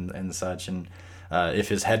with him and such, and if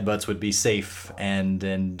his headbutts would be safe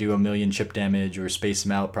and do 1 million chip damage or space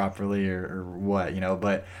him out properly or what,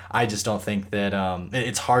 But I just don't think that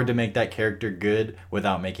it's hard to make that character good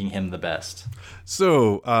without making him the best.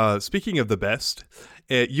 So, speaking of the best,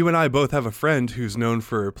 you and I both have a friend who's known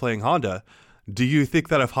for playing Honda. Do you think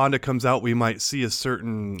that if Honda comes out, we might see a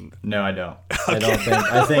certain... No, I don't. Okay.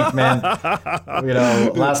 I think, man,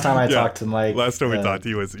 last time I talked to Mike... Last time we talked,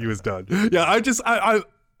 he was done. Yeah,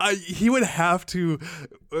 he would have to,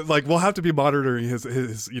 we'll have to be monitoring his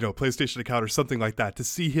PlayStation account or something like that to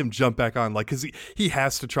see him jump back on, because he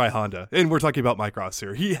has to try Honda. And we're talking about Mike Ross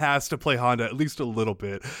here. He has to play Honda at least a little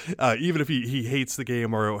bit, even if he hates the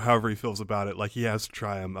game or however he feels about it. Like, he has to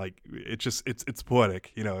try him. Like, it's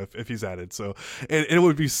poetic, if he's added. So, and it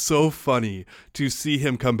would be so funny to see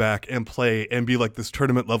him come back and play and be like this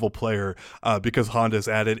tournament level player because Honda's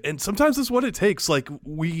added. And sometimes it's what it takes. Like,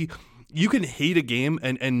 you can hate a game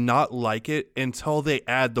and not like it until they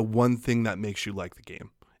add the one thing that makes you like the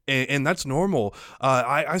game. And that's normal.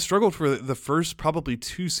 I struggled for the first probably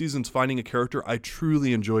 2 seasons finding a character I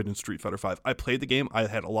truly enjoyed in Street Fighter V. I played the game. I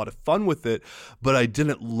had a lot of fun with it, but I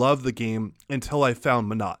didn't love the game until I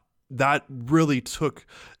found Menat. That really took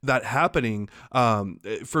that happening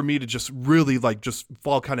for me to just really just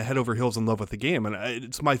fall kind of head over heels in love with the game. And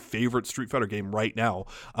it's my favorite Street Fighter game right now.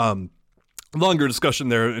 Longer discussion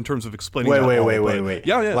there in terms of explaining. Wait.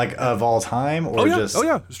 Yeah. Like of all time, or just? Oh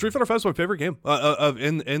yeah. Street Fighter V is my favorite game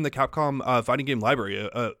in the Capcom fighting game library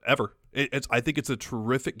ever. I think it's a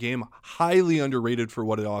terrific game, highly underrated for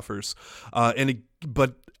what it offers.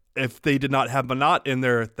 But if they did not have Menat in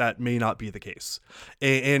there, that may not be the case.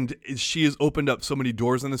 And she has opened up so many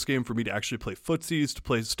doors in this game for me to actually play footsies, to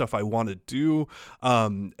play stuff I want to do.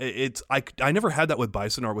 I never had that with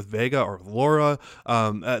Bison or with Vega or with Laura.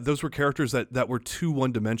 Those were characters that were too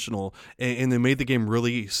one-dimensional, and they made the game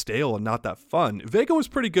really stale and not that fun. Vega was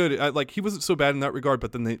pretty good. He wasn't so bad in that regard,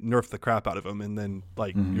 but then they nerfed the crap out of him, and then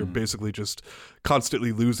you're basically just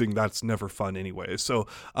constantly losing. That's never fun anyway. So,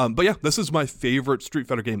 but yeah, this is my favorite Street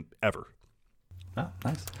Fighter game ever. Oh,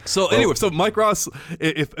 nice. So anyway, so Mike Ross,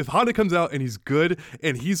 if Honda comes out and he's good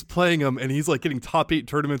and he's playing him and he's getting top 8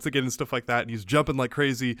 tournaments again and stuff like that, and he's jumping like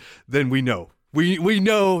crazy, then we know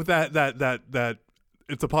that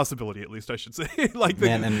it's a possibility, at least I should say.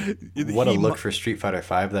 What a look for Street Fighter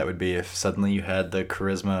V that would be if suddenly you had the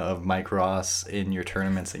charisma of Mike Ross in your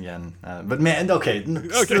tournaments again. But man, okay,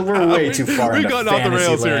 we're way too far into fantasy off the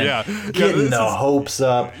rails land. Here, yeah. Getting the hopes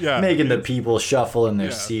up, making the people shuffle in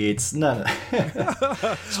their seats. None.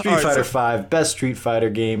 Street Fighter V, best Street Fighter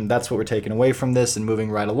game. That's what we're taking away from this, and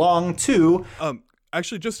moving right along to.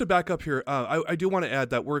 Actually, just to back up here, I do want to add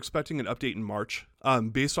that we're expecting an update in March,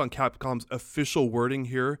 based on Capcom's official wording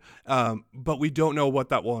here, but we don't know what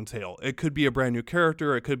that will entail. It could be a brand new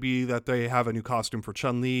character. It could be that they have a new costume for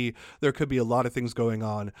Chun-Li. There could be a lot of things going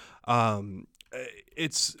on.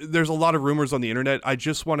 There's a lot of rumors on the internet. I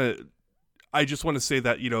just want to say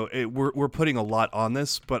that, you know, we're putting a lot on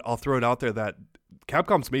this, but I'll throw it out there that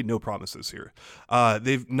Capcom's made no promises here.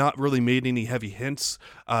 They've not really made any heavy hints.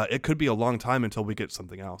 It could be a long time until we get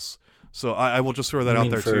something else. So I will just throw that out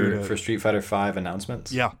there too. For Street Fighter V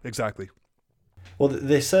announcements? Yeah, exactly. Well,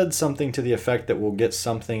 they said something to the effect that we'll get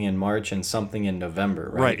something in March and something in November,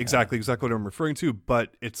 right? Right, exactly what I'm referring to,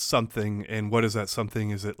 but it's something, and what is that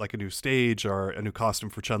something? Is it like a new stage or a new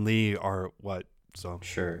costume for Chun-Li or what? So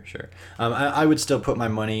Sure. I would still put my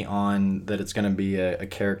money on that it's going to be a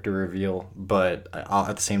character reveal, but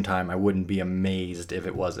at the same time, I wouldn't be amazed if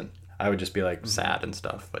it wasn't. I would just be like sad and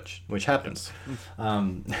stuff, which happens.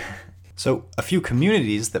 So a few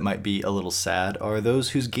communities that might be a little sad are those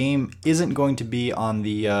whose game isn't going to be on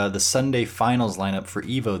the Sunday finals lineup for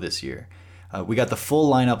EVO this year. We got the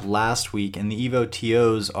full lineup last week, and the EVO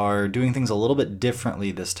TOs are doing things a little bit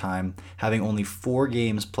differently this time, having only 4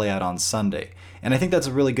 games play out on Sunday. And I think that's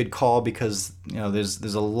a really good call because, you know,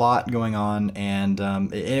 there's a lot going on, and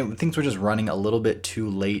things were just running a little bit too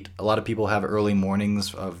late. A lot of people have early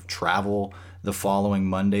mornings of travel the following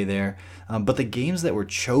Monday there. But the games that were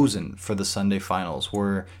chosen for the Sunday finals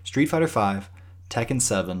were Street Fighter V, Tekken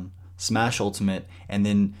 7, Smash Ultimate, and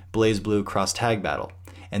then BlazBlue Cross Tag Battle.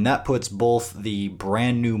 And that puts both the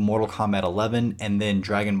brand new Mortal Kombat 11 and then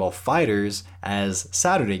Dragon Ball FighterZ as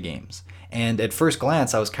Saturday games. And at first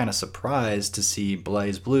glance, I was kind of surprised to see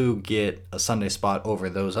BlazBlue get a Sunday spot over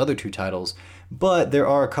those other 2 titles. But there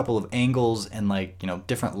are a couple of angles and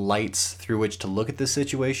different lights through which to look at this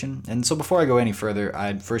situation. And so before I go any further,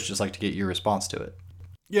 I'd first just like to get your response to it.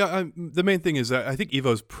 Yeah, the main thing is that I think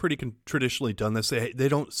EVO's pretty traditionally done this. They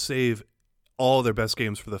don't save all their best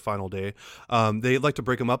games for the final day. They like to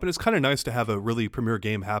break them up, and it's kind of nice to have a really premier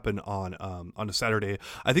game happen on a Saturday.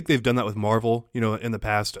 I think they've done that with Marvel, in the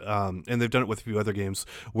past, and they've done it with a few other games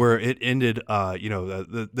where it ended,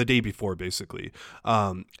 the day before, basically.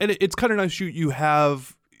 And it's kind of nice.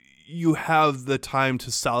 You have the time to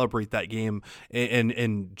celebrate that game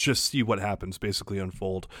and just see what happens basically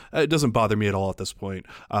unfold. It doesn't bother me at all at this point.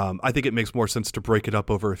 I think it makes more sense to break it up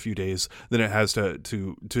over a few days than it has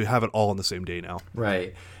to have it all on the same day now.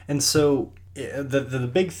 Right. And so the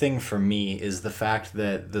big thing for me is the fact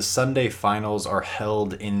that the Sunday finals are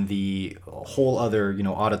held in the whole other,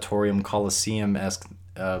 auditorium, Coliseum-esque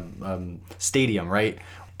stadium, right?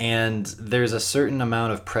 And there's a certain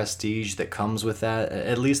amount of prestige that comes with that,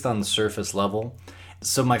 at least on the surface level.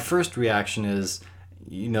 So my first reaction is,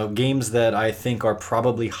 games that I think are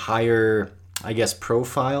probably higher,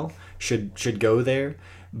 profile should go there.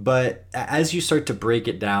 But as you start to break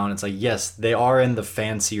it down, it's like, yes, they are in the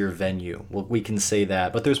fancier venue. Well, we can say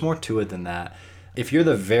that, but there's more to it than that. If you're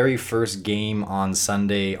the very first game on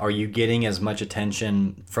Sunday, are you getting as much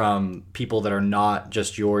attention from people that are not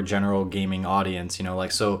just your general gaming audience?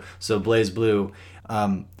 So BlazBlue,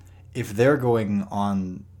 if they're going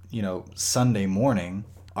on, Sunday morning,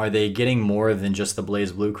 are they getting more than just the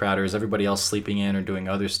BlazBlue crowd, or is everybody else sleeping in or doing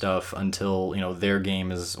other stuff until, their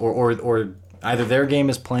game is, or either their game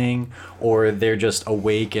is playing or they're just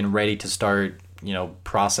awake and ready to start,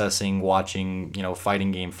 processing, watching,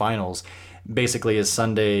 fighting game finals? Basically, is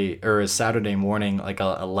Saturday morning like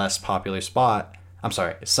a less popular spot? I'm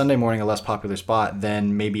sorry, is Sunday morning a less popular spot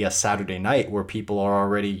than maybe a Saturday night where people are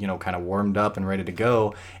already, kind of warmed up and ready to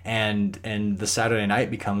go, and the Saturday night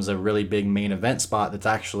becomes a really big main event spot that's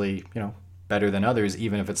actually, better than others,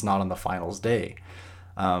 even if it's not on the finals day.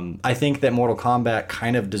 I think that Mortal Kombat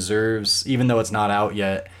kind of deserves, even though it's not out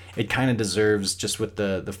yet, it kind of deserves, just with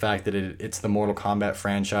the fact that it's the Mortal Kombat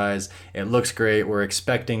franchise. It looks great. We're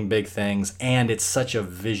expecting big things, and it's such a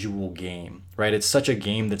visual game, right? It's such a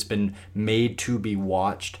game that's been made to be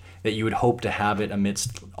watched that you would hope to have it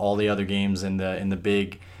amidst all the other games in the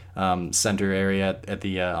big center area at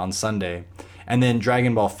the on Sunday. And then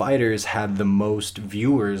Dragon Ball FighterZ had the most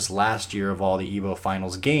viewers last year of all the EVO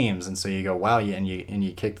Finals games, and so you go, wow, and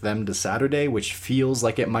you kicked them to Saturday, which feels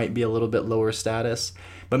like it might be a little bit lower status,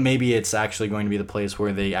 but maybe it's actually going to be the place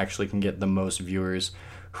where they actually can get the most viewers.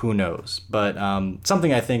 Who knows? But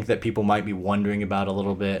something I think that people might be wondering about a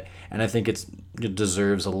little bit, and I think it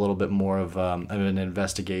deserves a little bit more of an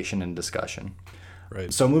investigation and discussion.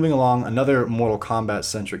 Right. So moving along, another Mortal Kombat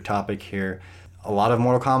centric topic here. A lot of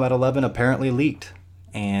Mortal Kombat 11 apparently leaked,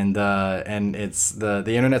 and it's the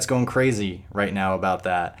internet's going crazy right now about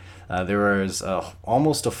that. There was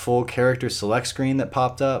almost a full character select screen that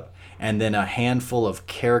popped up, and then a handful of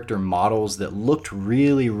character models that looked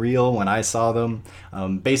really real when I saw them.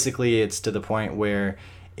 Basically, it's to the point where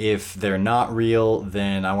if they're not real,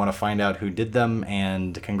 then I want to find out who did them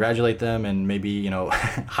and congratulate them and maybe,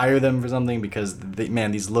 hire them for something, because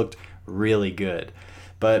these looked really good.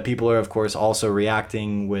 But people are, of course, also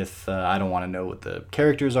reacting with, I don't want to know what the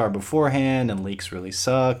characters are beforehand, and leaks really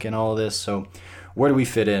suck and all this. So where do we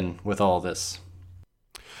fit in with all this?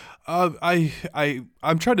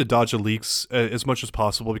 I'm trying to dodge the leaks as much as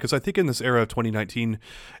possible, because I think in this era of 2019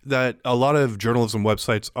 that a lot of journalism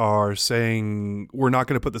websites are saying, we're not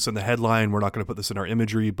going to put this in the headline, we're not going to put this in our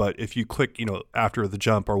imagery, but if you click, after the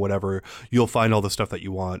jump or whatever, you'll find all the stuff that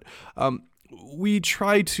you want. We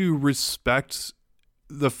try to respect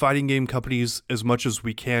the fighting game companies as much as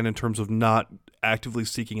we can in terms of not actively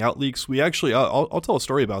seeking out leaks. We actually, I'll tell a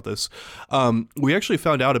story about this. We actually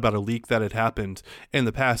found out about a leak that had happened in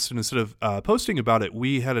the past, and instead of posting about it,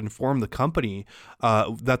 we had informed the company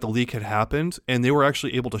that the leak had happened, and they were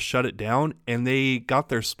actually able to shut it down, and they got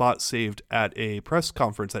their spot saved at a press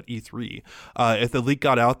conference at E3. If the leak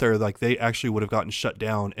got out there, they actually would have gotten shut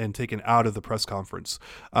down and taken out of the press conference.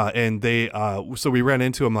 And they, so we ran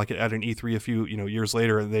into them at an E3 a few years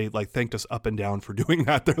later, and they thanked us up and down for doing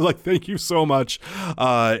that. They're like, thank you so much.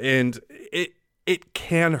 And it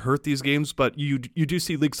can hurt these games, but you do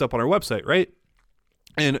see leaks up on our website, right?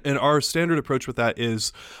 And our standard approach with that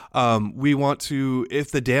is we want to, if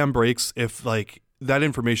the dam breaks, if that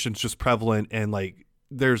information is just prevalent and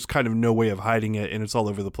there's kind of no way of hiding it and it's all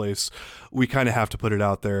over the place, we kind of have to put it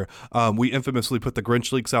out there. We infamously put the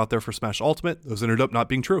Grinch leaks out there for Smash Ultimate. Those ended up not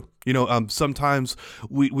being true. Sometimes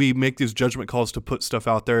we make these judgment calls to put stuff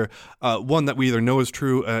out there. One, that we either know is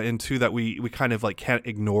true, and two, that we kind of can't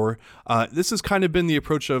ignore. This has kind of been the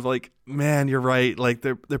approach of man, you're right.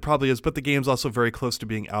 There probably is, but the game's also very close to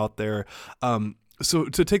being out there. So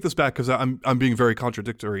to take this back, because I'm being very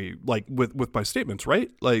contradictory, with my statements,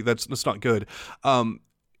 right? That's not good.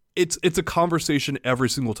 It's a conversation every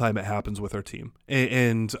single time it happens with our team,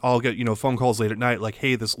 and I'll get phone calls late at night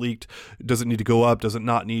hey, this leaked, does it need to go up, does it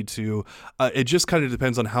not need to? It just kind of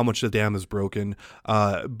depends on how much the dam is broken,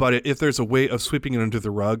 but if there's a way of sweeping it under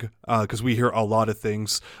the rug, because we hear a lot of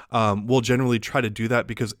things, we'll generally try to do that,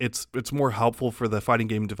 because it's more helpful for the fighting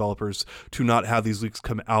game developers to not have these leaks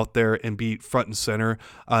come out there and be front and center,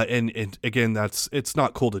 and again, it's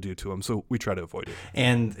not cool to do to them, so we try to avoid it.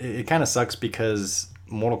 And it kind of sucks because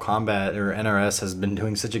Mortal Kombat, or NRS, has been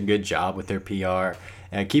doing such a good job with their PR,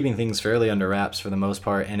 keeping things fairly under wraps for the most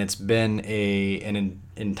part, and it's been an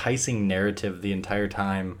enticing narrative the entire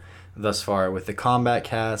time thus far. With the combat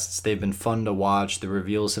casts, they've been fun to watch, the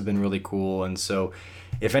reveals have been really cool, and so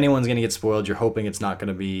if anyone's going to get spoiled, you're hoping it's not going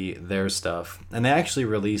to be their stuff. And they actually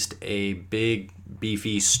released a big,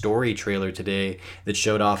 beefy story trailer today that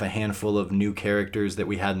showed off a handful of new characters that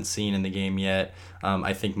we hadn't seen in the game yet.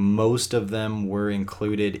 I think most of them were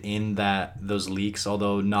included in those leaks,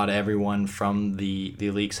 although not everyone from the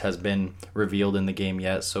leaks has been revealed in the game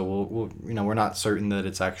yet. So we're not certain that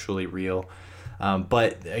it's actually real.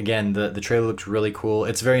 But again, the trailer looks really cool.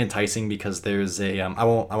 It's very enticing because there's I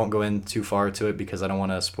won't go in too far to it because I don't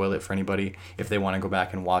want to spoil it for anybody if they want to go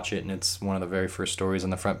back and watch it. And it's one of the very first stories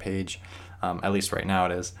on the front page, at least right now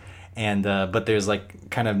it is. And but there's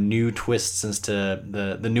kind of new twists as to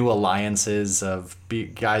the new alliances of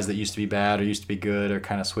guys that used to be bad or used to be good, or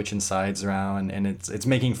kind of switching sides around, and it's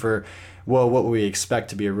making for what we expect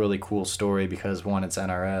to be a really cool story, because one, it's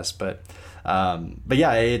NRS, but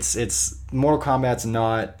yeah, it's Mortal Kombat's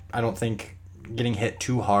not, I don't think, getting hit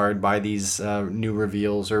too hard by these new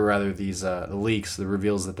reveals, or rather these the leaks, the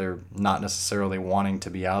reveals that they're not necessarily wanting to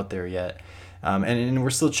be out there yet. And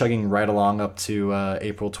we're still chugging right along up to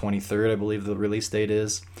April 23rd, I believe the release date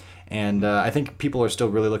is. And I think people are still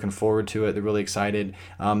really looking forward to it. They're really excited.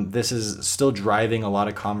 This is still driving a lot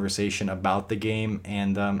of conversation about the game,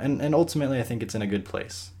 and ultimately I think it's in a good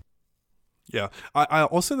place. Yeah,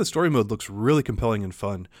 I'll say the story mode looks really compelling and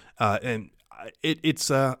fun. And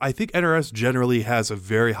it's I think NRS generally has a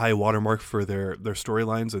very high watermark for their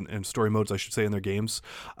storylines and story modes, I should say, in their games.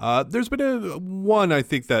 There's been one I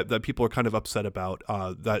think that people are kind of upset about,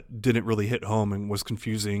 that didn't really hit home and was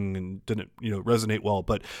confusing and didn't resonate well.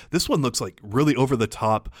 But this one looks really over the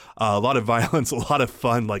top, a lot of violence, a lot of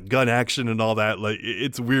fun, gun action and all that.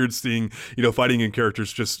 It's weird seeing fighting game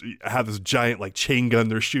characters just have this giant chain gun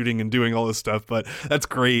they're shooting and doing all this stuff, but that's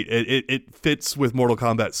great. It fits with Mortal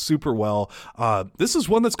Kombat super well. This is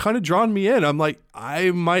one that's kind of drawn me in. I'm like,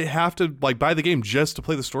 I might have to like buy the game just to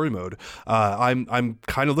play the story mode. I'm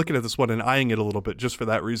kind of looking at this one and eyeing it a little bit just for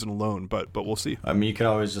that reason alone. But we'll see. I mean, you can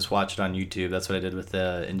always just watch it on YouTube. That's what I did with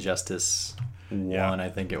the Injustice one, I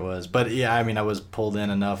think it was. But yeah, I mean, I was pulled in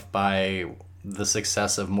enough by the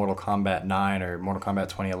success of Mortal Kombat 9 or Mortal Kombat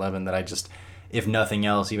 2011 that I just, if nothing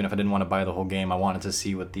else, even if I didn't want to buy the whole game, I wanted to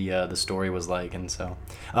see what the story was like. And so,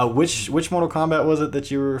 which Mortal Kombat was it that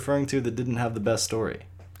you were referring to that didn't have the best story?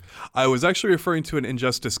 I was actually referring to an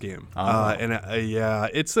Injustice game, yeah,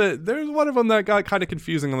 there's one of them that got kind of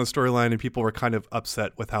confusing on the storyline, and people were kind of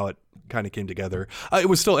upset with how it kind of came together. It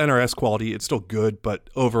was still NRS quality, it's still good, but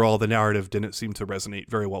overall the narrative didn't seem to resonate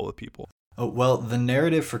very well with people. Oh, well, the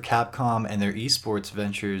narrative for Capcom and their esports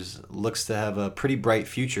ventures looks to have a pretty bright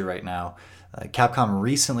future right now. Capcom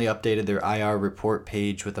recently updated their IR report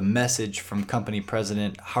page with a message from company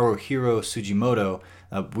president Haruhiro Sugimoto.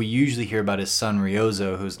 We usually hear about his son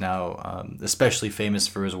Ryozo, who's now especially famous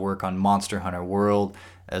for his work on Monster Hunter World,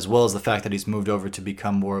 as well as the fact that he's moved over to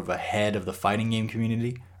become more of a head of the fighting game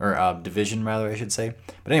community, or division rather, I should say.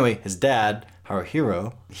 But anyway, his dad,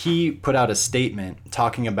 Haruhiro, he put out a statement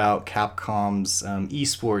talking about Capcom's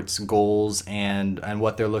esports goals and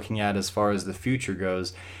what they're looking at as far as the future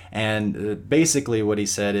goes. And basically what he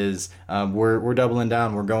said is, we're doubling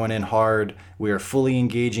down, we're going in hard, we are fully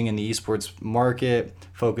engaging in the esports market,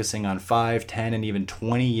 focusing on 5, 10, and even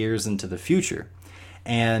 20 years into the future.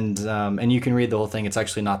 And you can read the whole thing, it's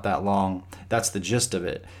actually not that long. That's the gist of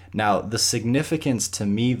it. Now, the significance to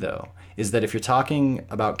me, though, is that if you're talking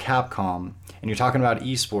about Capcom and you're talking about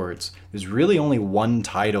esports, there's really only one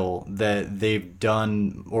title that they've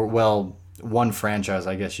done, or well, one franchise,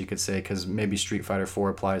 I guess you could say, because maybe Street Fighter 4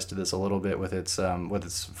 applies to this a little bit with its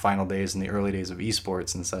final days and the early days of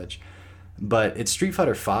esports and such. But it's Street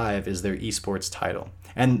Fighter 5 is their esports title.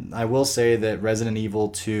 And I will say that Resident Evil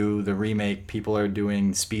 2, the remake, people are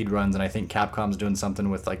doing speed runs, and I think Capcom's doing something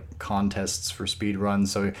with like contests for speed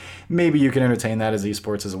runs, so maybe you can entertain that as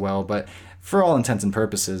esports as well. But for all intents and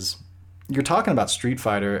purposes, you're talking about Street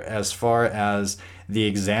Fighter as far as the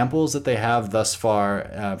examples that they have thus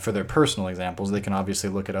far, for their personal examples. They can obviously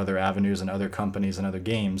look at other avenues and other companies and other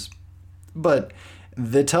games. But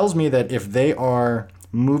that tells me that if they are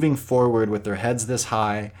moving forward with their heads this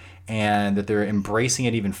high and that they're embracing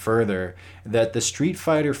it even further, that the Street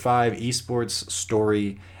Fighter V esports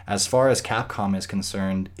story, as far as Capcom is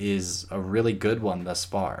concerned, is a really good one thus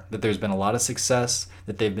far. That there's been a lot of success,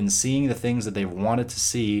 that they've been seeing the things that they've wanted to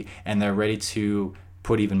see, and they're ready to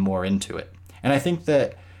put even more into it. And I think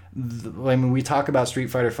that, I mean, we talk about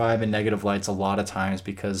Street Fighter V in negative lights a lot of times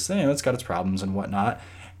because, you know, it's got its problems and whatnot,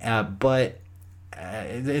 but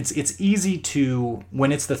it's easy to,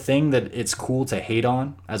 when it's the thing that it's cool to hate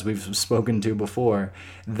on, as we've spoken to before,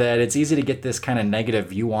 that it's easy to get this kind of negative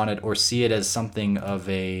view on it or see it as something of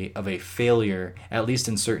a failure, at least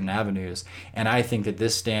in certain avenues. And I think that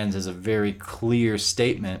this stands as a very clear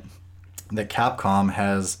statement that Capcom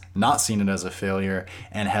has not seen it as a failure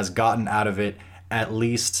and has gotten out of it at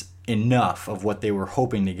least enough of what they were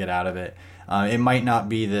hoping to get out of it. It might not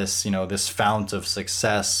be this, you know, this fount of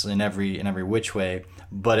success in every which way,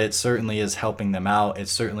 but it certainly is helping them out. It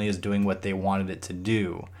certainly is doing what they wanted it to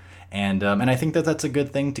do. And I think that that's a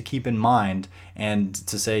good thing to keep in mind, and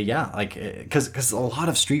to say, yeah, like, because a lot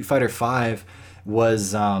of Street Fighter V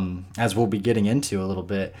was, as we'll be getting into a little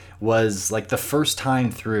bit, was like the first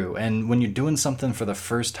time through. And when you're doing something for the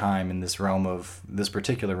first time in this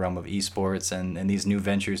particular realm of esports and these new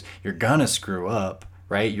ventures, you're gonna screw up,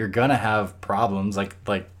 right? You're gonna have problems. Like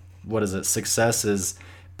what is it? Success is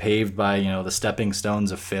paved by, you know, the stepping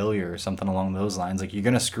stones of failure or something along those lines. Like, you're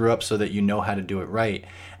gonna screw up so that you know how to do it right.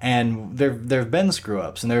 And there've been screw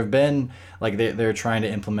ups, and there've been, like, they're trying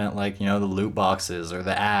to implement, like, you know, the loot boxes or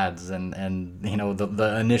the ads and you know,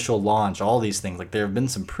 the initial launch, all these things. Like, there have been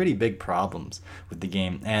some pretty big problems with the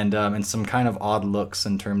game, and some kind of odd looks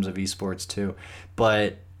in terms of esports too,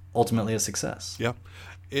 but ultimately a success. Yeah,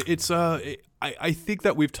 I think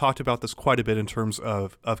that we've talked about this quite a bit in terms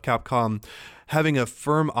of Capcom having a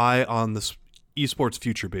firm eye on this esports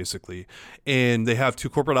future, basically. And they have 2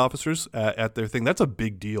 corporate officers at their thing. That's a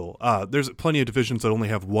big deal. There's plenty of divisions that only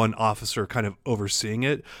have one officer kind of overseeing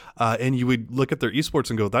it. And you would look at their esports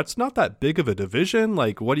and go, that's not that big of a division.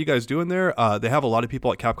 Like, what are you guys doing there? They have a lot of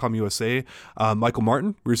people at Capcom USA. Michael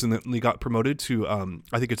Martin recently got promoted to,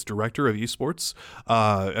 I think it's director of esports.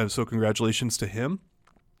 And so congratulations to him.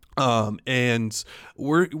 And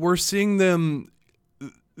we're seeing them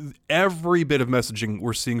every bit of messaging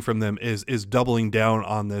we're seeing from them is doubling down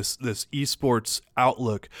on this esports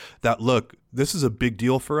outlook that, look, this is a big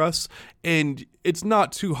deal for us. And it's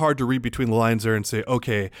not too hard to read between the lines there and say,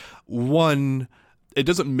 okay, one, it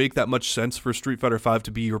doesn't make that much sense for Street Fighter V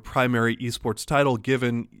to be your primary esports title,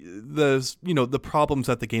 given the problems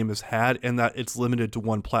that the game has had, and that it's limited to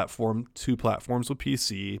one platform, two platforms with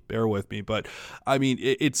PC. Bear with me, but I mean,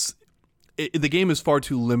 the game is far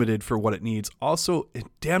too limited for what it needs. Also,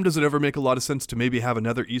 damn, does it ever make a lot of sense to maybe have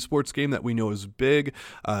another esports game that we know is big,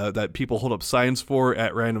 that people hold up signs for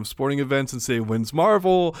at random sporting events and say wins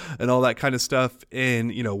Marvel and all that kind of stuff.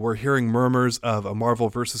 And, we're hearing murmurs of a Marvel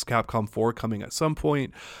versus Capcom 4 coming at some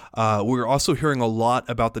point. We're also hearing a lot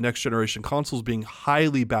about the next generation consoles being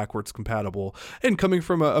highly backwards compatible, and coming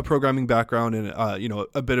from a programming background and,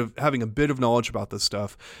 having a bit of knowledge about this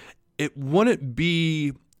stuff, it wouldn't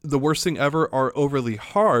be the worst thing ever or overly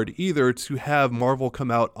hard either to have Marvel come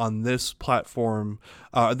out on this platform,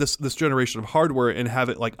 this generation of hardware, and have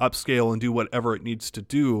it like upscale and do whatever it needs to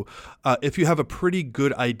do. If you have a pretty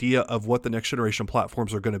good idea of what the next generation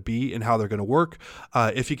platforms are going to be and how they're going to work,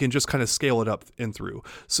 if you can just kind of scale it up and through.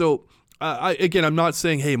 So I'm not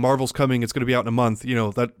saying, hey, Marvel's coming, it's going to be out in a month,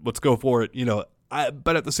 let's go for it,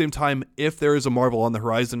 but at the same time, if there is a Marvel on the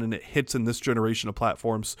horizon and it hits in this generation of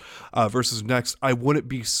platforms versus next, I wouldn't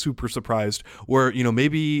be super surprised. Where,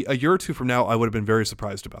 maybe a year or two from now, I would have been very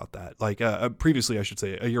surprised about that. Like previously, I should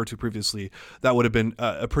say, a year or two previously, that would have been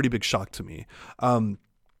a pretty big shock to me.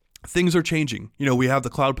 Things are changing. We have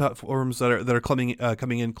the cloud platforms that are coming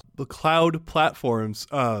in. The cloud platforms,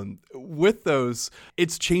 with those,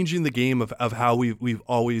 it's changing the game of how we've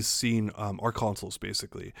always seen our consoles,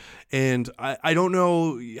 basically. And I don't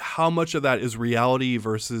know how much of that is reality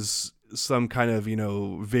versus some kind of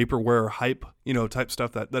vaporware hype type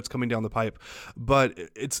stuff that's coming down the pipe, but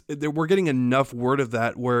we're getting enough word of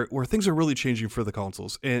that where things are really changing for the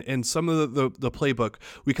consoles, and some of the playbook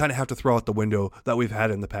we kind of have to throw out the window that we've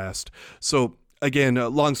had in the past. So again,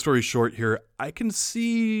 long story short here, I can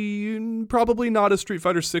see probably not a Street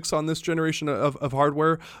Fighter 6 on this generation of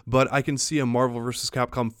hardware, but I can see a Marvel vs.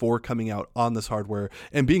 Capcom 4 coming out on this hardware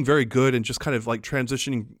and being very good and just kind of like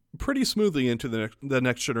transitioning pretty smoothly into the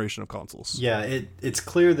next generation of consoles. Yeah, it's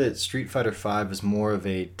clear that Street Fighter V is more of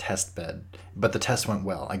a test bed, but the test went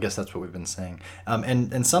well. I guess that's what we've been saying.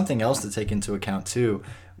 And something else to take into account too,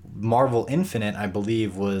 Marvel Infinite, I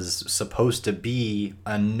believe, was supposed to be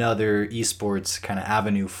another esports kind of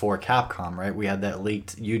avenue for Capcom, right? We had that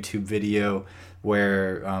leaked YouTube video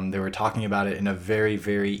where they were talking about it in a very,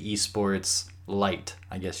 very esports light,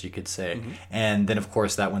 I guess you could say. Mm-hmm. And then, of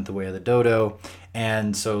course, that went the way of the dodo.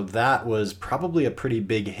 And so that was probably a pretty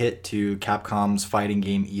big hit to Capcom's fighting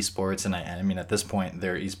game esports. And I mean, at this point,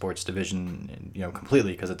 their esports division,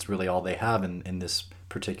 completely, because it's really all they have in this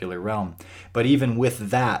particular realm. But even with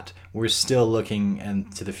that, we're still looking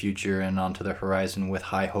into the future and onto the horizon with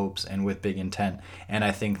high hopes and with big intent. And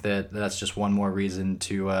I think that that's just one more reason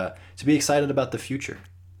to be excited about the future.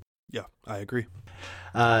 Yeah, I agree.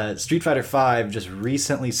 Street Fighter V just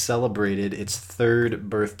recently celebrated its third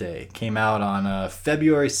birthday. Came out on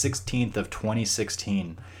February 16th of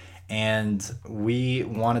 2016. And we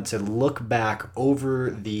wanted to look back over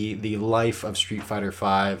the life of Street Fighter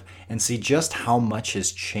V and see just how much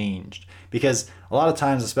has changed. Because a lot of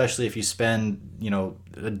times, especially if you spend,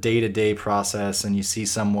 a day-to-day process and you see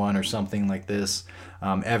someone or something like this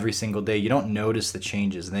every single day, you don't notice the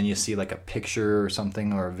changes. And then you see like a picture or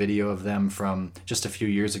something or a video of them from just a few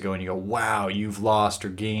years ago and you go, wow, you've lost or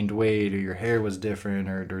gained weight, or your hair was different,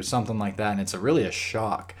 or something like that. And it's really a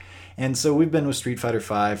shock. And so we've been with Street Fighter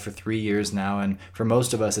V for 3 years now, and for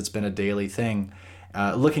most of us, it's been a daily thing.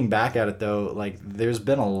 Looking back at it, though, like there's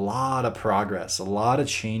been a lot of progress, a lot of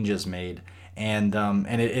changes made, and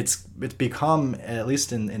it's become, at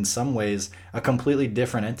least in some ways, a completely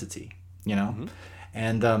different entity, Mm-hmm.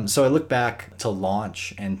 And so I look back to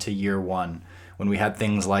launch and to year one, when we had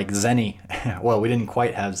things like Zenny. Well, we didn't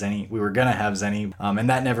quite have Zenny. We were gonna have Zenny, and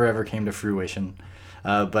that never ever came to fruition.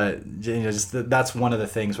 But that's one of the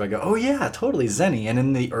things where I go, oh yeah, totally, Zenny. And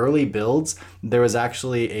in the early builds, there was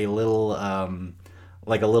actually a little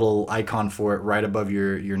like a little icon for it right above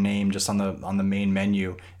your name, just on the main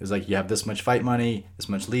menu. It was like, you have this much fight money, this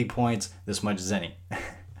much league points, this much Zenny.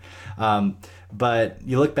 But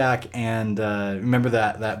you look back and remember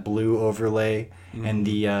that blue overlay, mm-hmm. and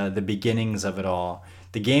the beginnings of it all.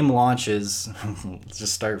 The game launches, let's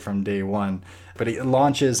just start from day one, but it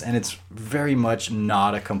launches and it's very much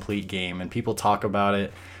not a complete game, and people talk about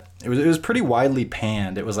it. It was pretty widely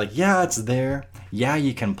panned. It was like, yeah, it's there. Yeah,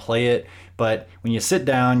 you can play it, but when you sit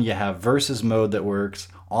down, you have versus mode that works.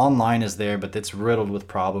 Online is there, but it's riddled with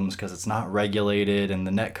problems because it's not regulated and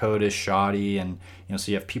the net code is shoddy, and so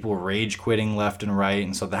you have people rage quitting left and right,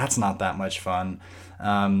 and so that's not that much fun.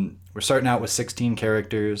 We're starting out with 16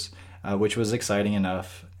 characters, which was exciting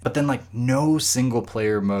enough. But then no single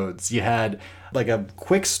player modes. You had a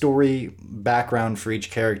quick story background for each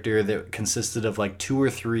character that consisted of 2 or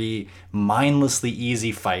 3 mindlessly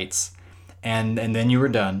easy fights, and then you were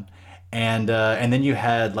done. And then you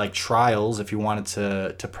had trials if you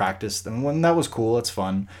wanted to practice them. And that was cool. It's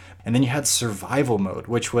fun. And then you had survival mode,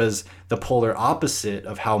 which was the polar opposite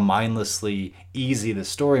of how mindlessly easy the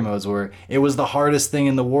story modes were. It was the hardest thing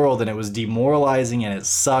in the world, and it was demoralizing, and it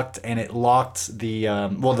sucked, and it locked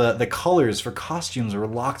the colors for costumes were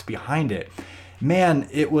locked behind it. Man,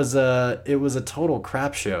 it was a total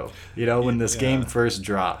crap show, when this game first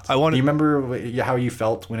dropped. Do you remember how you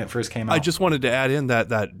felt when it first came out? I just wanted to add in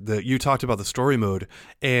that you talked about the story mode,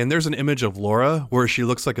 and there's an image of Laura where she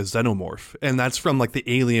looks like a xenomorph, and that's from the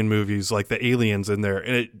Alien movies, the aliens in there,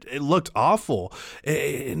 and it looked awful.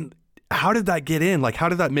 And how did that get in? How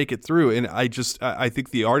did that make it through? And I think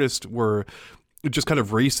the artists were just kind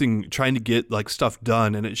of racing, trying to get stuff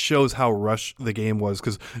done, and it shows how rushed the game was,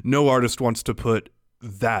 because no artist wants to put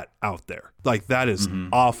that out there. That is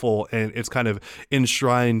awful, and it's kind of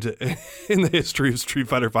enshrined in the history of Street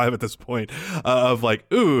Fighter V at this point, of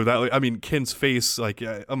ooh, that, I mean, Ken's face,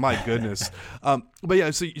 oh my goodness. But yeah,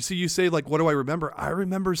 so you say what do I remember? I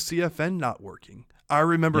remember CFN not working. I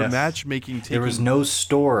remember matchmaking taking... There was no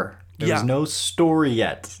store. There was no story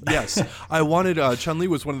yet. Yes. I wanted, Chun-Li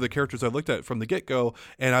was one of the characters I looked at from the get-go,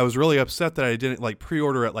 and I was really upset that I didn't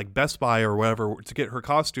pre-order at Best Buy or whatever to get her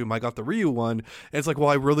costume. I got the Ryu one, and it's well,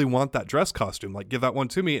 I really want that dress costume. Give that one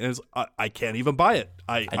to me. And I can't even buy it.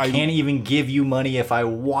 I can't even give you money if I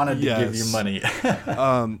wanted to give you money.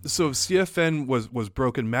 So CFN was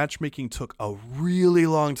broken. Matchmaking took a really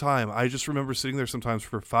long time. I just remember sitting there sometimes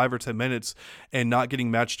for 5 or 10 minutes and not getting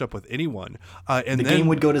matched up with anyone. And the game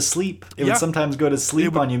would go to sleep. It would sometimes go to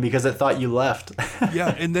sleep on you because it thought you left.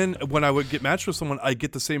 Yeah, and then when I would get matched with someone, I'd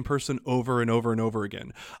get the same person over and over and over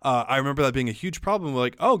again. I remember that being a huge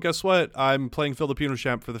problem. Oh, guess what? I'm playing Filipino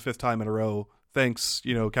Champ for the 5th time in a row. Thanks,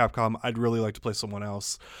 Capcom. I'd really like to play someone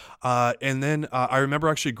else. And then I remember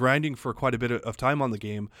actually grinding for quite a bit of time on the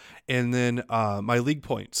game. And then my league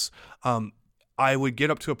points. I would get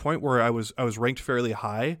up to a point where I was ranked fairly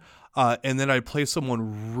high. And then I'd play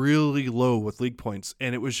someone really low with league points.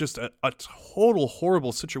 And it was just a total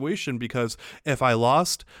horrible situation, because if I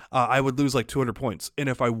lost, I would lose 200 points. And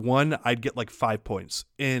if I won, I'd get 5 points.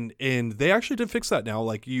 And they actually did fix that now.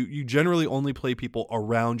 You generally only play people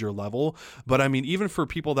around your level. But I mean, even for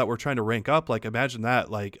people that were trying to rank up, imagine that,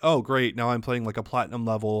 oh, great, now I'm playing a platinum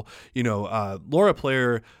level, Laura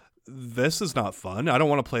player. This is not fun. I don't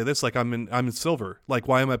want to play this. I'm in silver.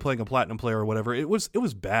 Why am I playing a platinum player or whatever? It was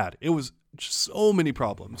bad. It was just so many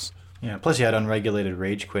problems. Yeah. Plus you had unregulated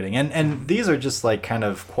rage quitting, and these are just kind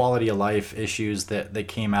of quality of life issues that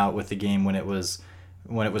came out with the game when it was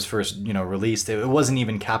first released. It wasn't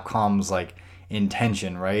even Capcom's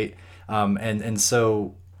intention, right? And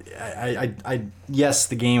so I yes,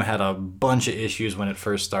 the game had a bunch of issues when it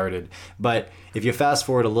first started, but if you fast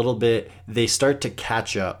forward a little bit, they start to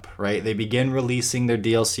catch up, right? They begin releasing their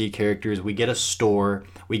DLC characters. We get a store.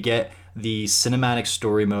 We get the cinematic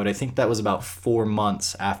story mode. I think that was about 4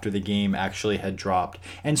 months after the game actually had dropped.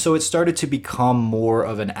 And so it started to become more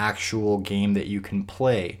of an actual game that you can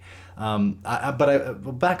play. But I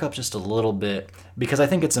will back up just a little bit, because I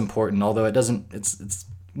think it's important, although it doesn't,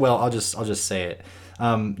 well, I'll just say it.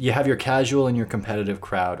 You have your casual and your competitive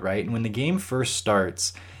crowd, right? And when the game first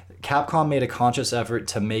starts, Capcom made a conscious effort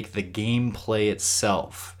to make the gameplay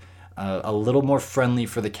itself a little more friendly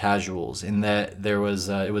for the casuals, in that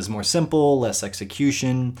it was more simple, less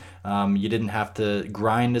execution. You didn't have to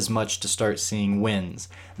grind as much to start seeing wins.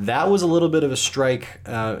 That was a little bit of a strike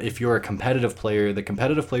if you're a competitive player. The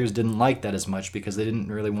competitive players didn't like that as much because they didn't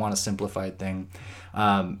really want a simplified thing.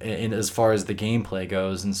 And as far as the gameplay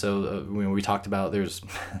goes, and so we talked about there's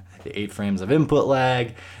the 8 frames of input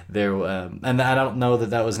lag there, and I don't know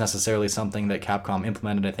that was necessarily something that Capcom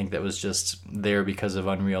implemented. I think that was just there because of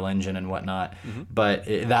Unreal Engine and whatnot. Mm-hmm. But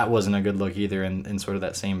that wasn't a good look either in sort of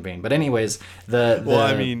that same vein. But anyways,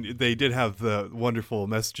 I mean, they did have the wonderful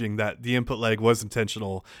messaging that the input lag was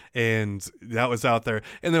intentional, and that was out there,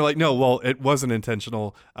 and they're like, no, well, it wasn't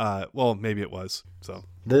intentional. Well, maybe it was. So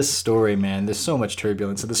This story, man, there's so much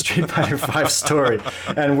turbulence in the Street Fighter V story,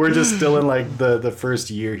 and we're just still in like the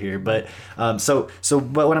first year here. But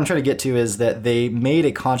but what I'm trying to get to is that they made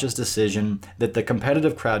a conscious decision that the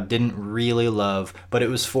competitive crowd didn't really love, but it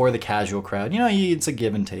was for the casual crowd. It's a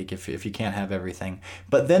give and take if you can't have everything.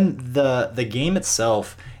 But then the game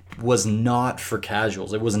itself was not for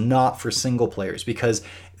casuals. It was not for single players because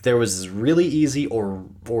there was really easy or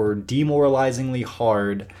demoralizingly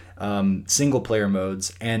hard single player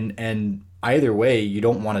modes, and either way you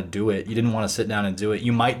don't want to do it. You didn't want to sit down and do it.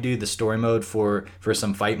 You might do the story mode for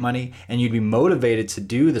some fight money, and you'd be motivated to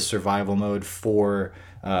do the survival mode for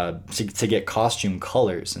to get costume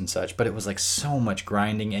colors and such, but it was like so much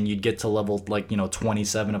grinding, and you'd get to level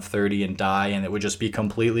 27 of 30 and die, and it would just be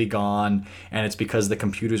completely gone, and it's because the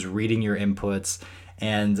computer's reading your inputs.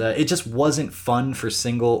 And it just wasn't fun for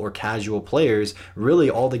single or casual players. Really,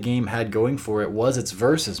 all the game had going for it was its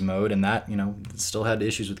versus mode, and that, still had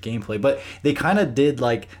issues with gameplay. But they kind of did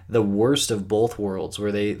like the worst of both worlds,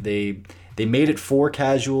 where they made it for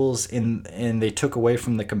casuals and they took away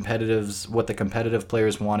from the competitives what the competitive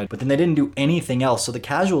players wanted, but then they didn't do anything else. So the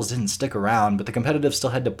casuals didn't stick around, but the competitive still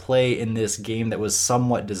had to play in this game that was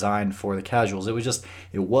somewhat designed for the casuals.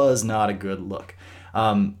 It was not a good look.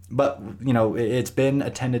 But it's been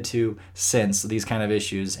attended to since, these kind of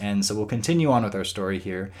issues, and so we'll continue on with our story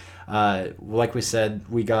here. Like we said,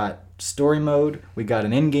 we got story mode, we got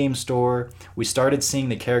an in-game store, we started seeing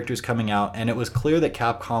the characters coming out, and it was clear that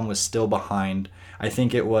Capcom was still behind. I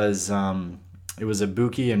think it was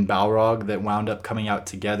Ibuki and Balrog that wound up coming out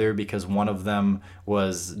together because one of them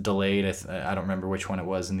was delayed. I don't remember which one it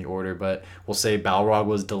was in the order, but we'll say Balrog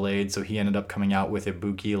was delayed, so he ended up coming out with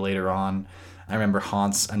Ibuki later on. I remember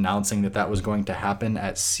Hans announcing that was going to happen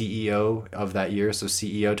at CEO of that year, so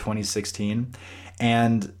CEO 2016.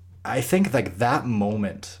 And I think like that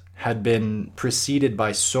moment had been preceded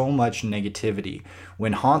by so much negativity.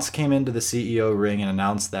 When Hans came into the CEO ring and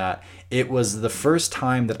announced that, it was the first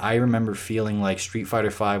time that I remember feeling like Street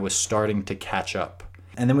Fighter V was starting to catch up.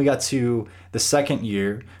 And then we got to the second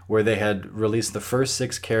year where they had released the first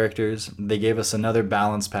 6 characters. They gave us another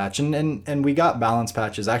balance patch, and we got balance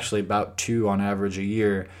patches actually about 2 on average a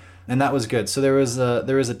year, and that was good. So there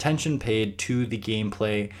was attention paid to the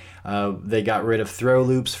gameplay. They got rid of throw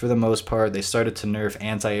loops for the most part. They started to nerf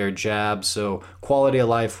anti-air jabs, so quality of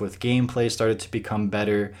life with gameplay started to become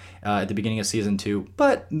better at the beginning of Season 2.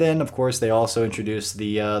 But then, of course, they also introduced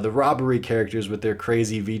the robbery characters with their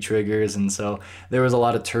crazy V-triggers, and so there was a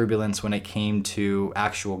lot of turbulence when it came to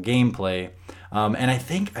actual gameplay. And I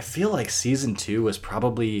feel like Season 2 was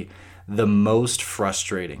probably the most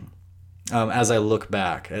frustrating. As I look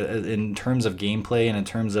back, in terms of gameplay and in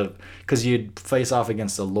terms of, because you'd face off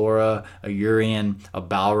against a Laura, a Urien, a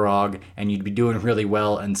Balrog, and you'd be doing really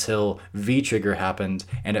well until V-Trigger happened,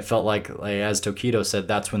 and it felt like as Tokido said,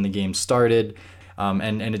 that's when the game started,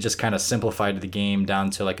 and it just kind of simplified the game down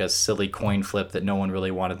to like a silly coin flip that no one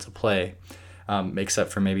really wanted to play,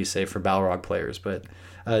 except for maybe, say, for Balrog players. But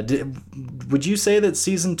would you say that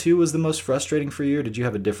Season 2 was the most frustrating for you, or did you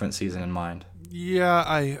have a different season in mind? Yeah,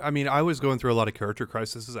 I mean, I was going through a lot of character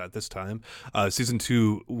crises at this time. Season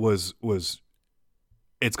 2 was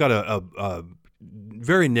it's got a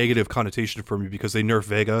very negative connotation for me because they nerfed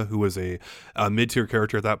Vega, who was a mid-tier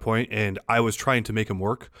character at that point, and I was trying to make him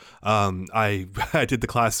work. I did the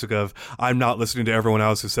classic of, I'm not listening to everyone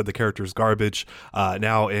else who said the character is garbage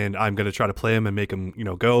now, and I'm going to try to play him and make him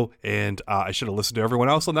go, and I should have listened to everyone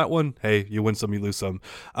else on that one. Hey, you win some, you lose some.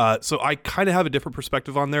 So I kind of have a different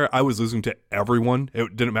perspective on there. I was losing to everyone.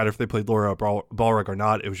 It didn't matter if they played Laura or Balrog or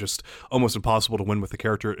not. It was just almost impossible to win with the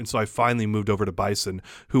character, and so I finally moved over to Bison,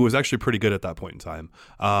 who was actually pretty good at that point in time.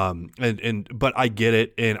 But I get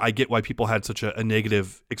it, and I get why people had such a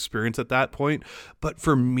negative experience at that point. But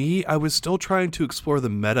for me, I was still trying to explore the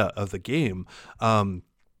meta of the game. And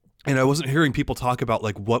I wasn't hearing people talk about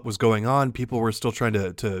like what was going on. People were still trying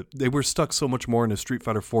to they were stuck so much more in a Street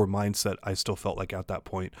Fighter 4 mindset, I still felt like at that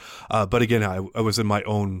point. But again, I was in my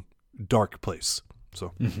own dark place.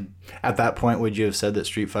 So At that point, would you have said that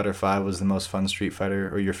Street Fighter V was the most fun Street Fighter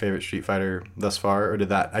or your favorite Street Fighter thus far? Or did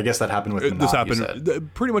that, I guess that happened with Menat, this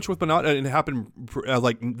happened pretty much with Menat, and it happened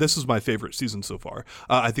like this is my favorite season so far.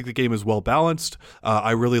 I think the game is well balanced.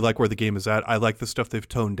 I really like where the game is at. I like the stuff they've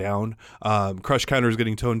toned down. Crush counter is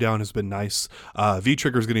getting toned down, has been nice.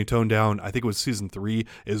 V-Trigger is getting toned down. I think it was Season 3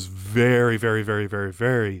 is very, very, very, very,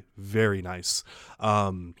 very, very nice.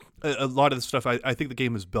 A lot of the stuff, I think the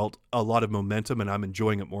game has built a lot of momentum, and I'm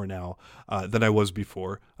enjoying it more now than I was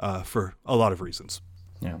before for a lot of reasons.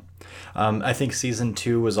 Yeah. I think season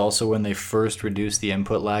 2 was also when they first reduced the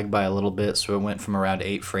input lag by a little bit, so it went from around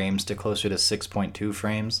 8 frames to closer to 6.2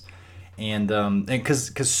 frames. And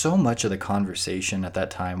because so much of the conversation at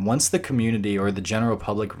that time, once the community or the general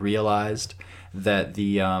public realized that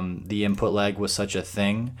the input lag was such a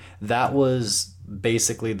thing, that was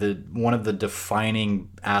basically the one of the defining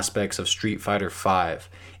aspects of Street Fighter V.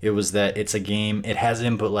 It was that it's a game, it has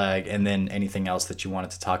input lag, and then anything else that you wanted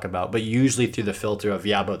to talk about, but usually through the filter of,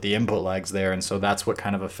 yeah, but the input lag's there, and so that's what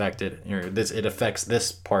kind of affected, it affects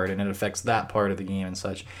this part and it affects that part of the game and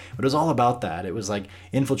such. But it was all about that. It was like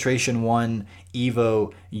Infiltration 1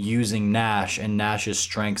 Evo using Nash, and Nash's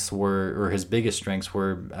strengths were, or his biggest strengths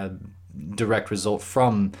were, direct result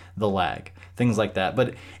from the lag, things like that.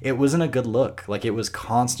 But it wasn't a good look. Like, it was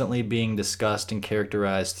constantly being discussed and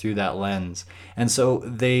characterized through that lens, and so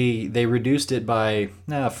they reduced it by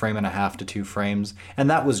a frame and a half to 2 frames, and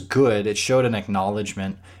that was good. It showed an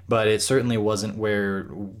acknowledgement, but it certainly wasn't where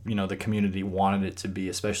the community wanted it to be,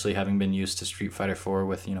 especially having been used to Street Fighter 4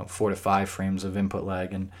 with 4 to 5 frames of input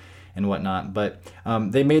lag and whatnot. But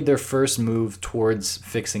they made their first move towards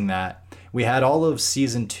fixing that. We had all of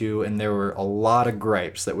season 2, and there were a lot of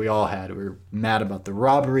gripes that we all had. We were mad about the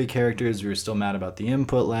robbery characters. We were still mad about the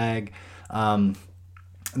input lag.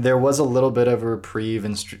 There was a little bit of a reprieve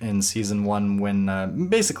in season 1 when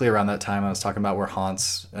basically around that time I was talking about where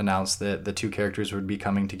Hans announced that the 2 characters would be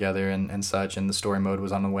coming together and such, and the story mode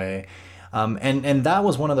was on the way. And that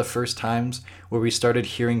was one of the first times where we started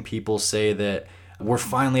hearing people say that we're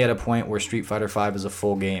finally at a point where Street Fighter V is a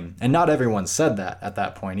full game. And not everyone said that at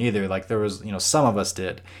that point either. Like, there was, some of us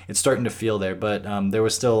did. It's starting to feel there, but there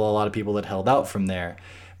was still a lot of people that held out from there.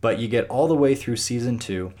 But you get all the way through season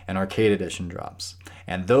 2, and Arcade Edition drops.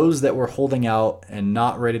 And those that were holding out and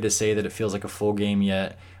not ready to say that it feels like a full game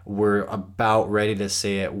yet were about ready to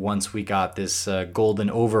say it once we got this golden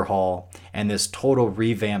overhaul and this total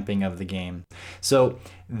revamping of the game. So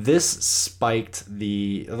this spiked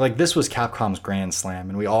this was Capcom's Grand Slam,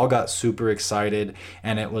 and we all got super excited,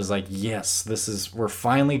 and it was like, yes, we're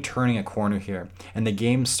finally turning a corner here. And the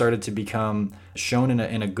game started to become shown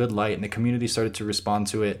in a good light, and the community started to respond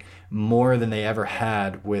to it more than they ever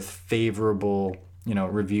had, with favorable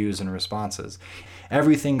reviews and responses.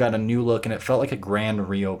 Everything got a new look, and it felt like a grand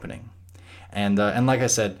reopening. And like I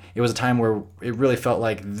said, it was a time where it really felt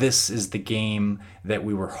like this is the game that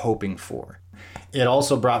we were hoping for. It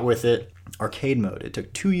also brought with it arcade mode. It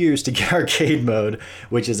took 2 years to get arcade mode,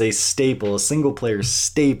 which is a staple, a single player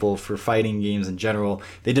staple for fighting games in general.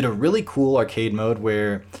 They did a really cool arcade mode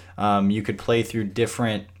where you could play through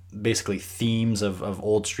different basically themes of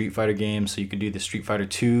old Street Fighter games. So you could do the Street Fighter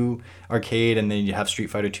 2 arcade, and then you have Street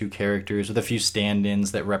Fighter 2 characters with a few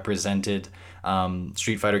stand-ins that represented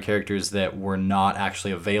Street Fighter characters that were not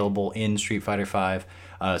actually available in Street Fighter 5.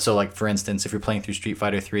 So, like, for instance, if you're playing through Street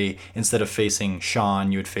Fighter 3, instead of facing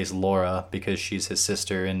Sean, you would face Laura because she's his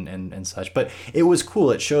sister and such. But it was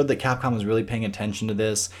cool. It showed that Capcom was really paying attention to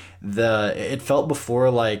this. It felt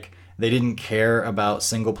before like they didn't care about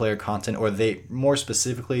single-player content, or more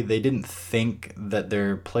specifically, they didn't think that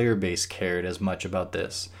their player base cared as much about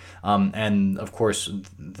this. And, of course,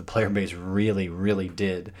 the player base really, really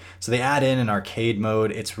did. So they add in an arcade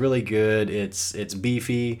mode. It's really good. It's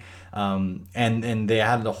beefy. And they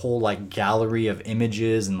added a whole, like, gallery of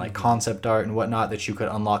images and, like, concept art and whatnot that you could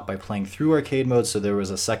unlock by playing through arcade mode. So there was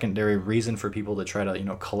a secondary reason for people to try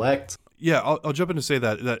to, collect. Yeah, I'll jump in to say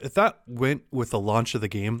that if that went with the launch of the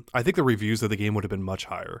game, I think the reviews of the game would have been much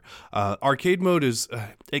higher. Arcade mode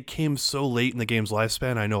it came so late in the game's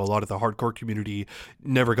lifespan. I know a lot of the hardcore community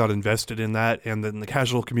never got invested in that, and then the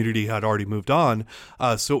casual community had already moved on,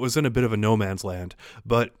 so it was in a bit of a no man's land.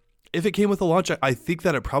 But if it came with a launch, I think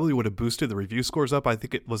that it probably would have boosted the review scores up. I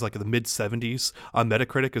think it was like in the mid-70s on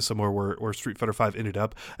Metacritic is somewhere where Street Fighter V ended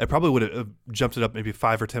up. It probably would have jumped it up maybe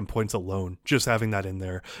 5 or 10 points alone, just having that in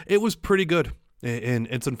there. It was pretty good, and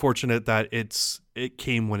it's unfortunate that it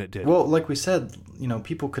came when it did. Well, like we said,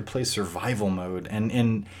 people could play survival mode,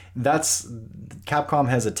 and that's Capcom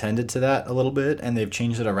has attended to that a little bit, and they've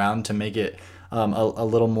changed it around to make it a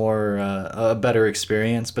little more a better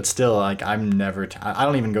experience. But still, like, I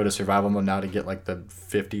don't even go to survival mode now to get like the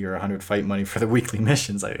 50 or 100 fight money for the weekly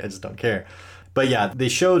missions. I just don't care. But yeah, they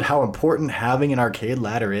showed how important having an arcade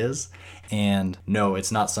ladder is, and no, it's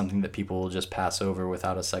not something that people will just pass over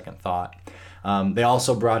without a second thought. They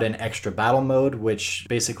also brought in extra battle mode, which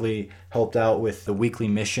basically helped out with the weekly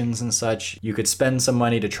missions and such. You could spend some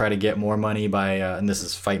money to try to get more money by, and this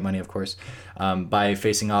is fight money, of course, by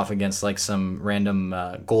facing off against like some random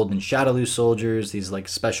golden Shadowloo soldiers, these like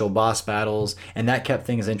special boss battles, and that kept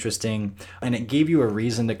things interesting. And it gave you a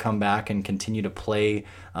reason to come back and continue to play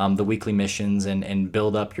the weekly missions and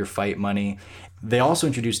build up your fight money. They also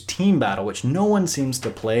introduced Team Battle, which no one seems to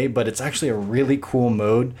play, but it's actually a really cool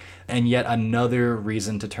mode and yet another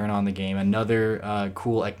reason to turn on the game, another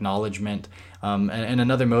cool acknowledgement, and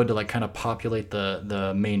another mode to like kind of populate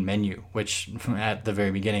the main menu, which at the very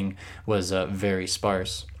beginning was very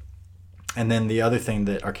sparse. And then the other thing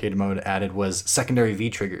that arcade mode added was secondary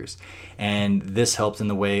V-triggers. And this helped in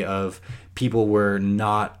the way of people were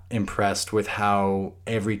not impressed with how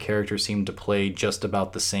every character seemed to play just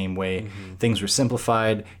about the same way. Mm-hmm. Things were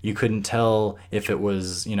simplified. You couldn't tell if it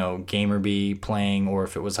was, Gamerby playing or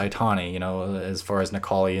if it was Haitani, as far as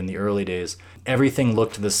Necalli in the early days. Everything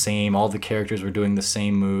looked the same. All the characters were doing the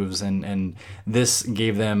same moves. And this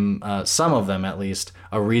gave them, some of them at least,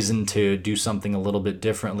 a reason to do something a little bit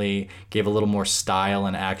differently, gave a little more style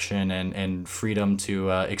and action and freedom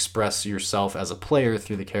to express yourself as a player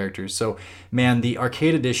through the characters. So, man, the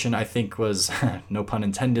arcade edition, I think, was, no pun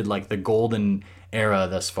intended, like the golden era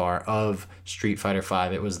thus far of Street Fighter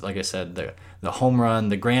V. It was, like I said, the home run,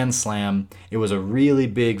 the grand slam. It was a really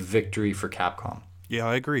big victory for Capcom. Yeah,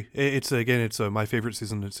 I agree. It's my favorite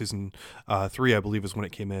season. Season 3, I believe, is when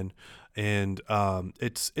it came in, and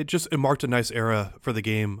it marked a nice era for the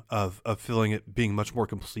game of feeling it being much more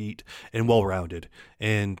complete and well rounded.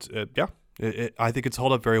 And I think it's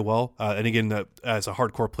held up very well. And again, as a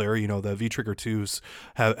hardcore player, the V-Trigger 2s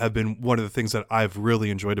have been one of the things that I've really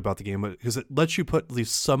enjoyed about the game, because it lets you put at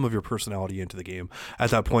least some of your personality into the game at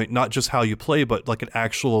that point, not just how you play, but like an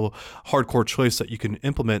actual hardcore choice that you can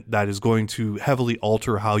implement that is going to heavily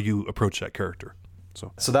alter how you approach that character.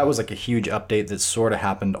 So that was like a huge update that sort of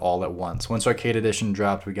happened all at once. Once Arcade Edition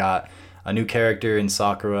dropped, we got a new character in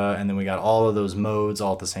Sakura, and then we got all of those modes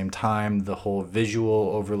all at the same time, the whole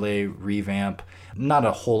visual overlay revamp. Not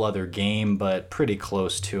a whole other game, but pretty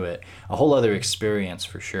close to it. A whole other experience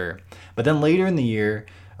for sure. But then later in the year,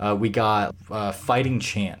 we got Fighting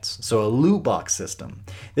Chance, so a loot box system.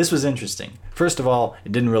 This was interesting. First of all,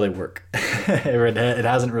 it didn't really work. It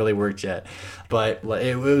hasn't really worked yet. But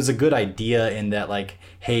it was a good idea in that, like,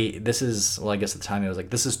 hey, this is, well, I guess at the time it was like,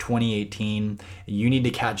 this is 2018. You need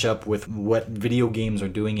to catch up with what video games are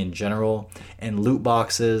doing in general. And loot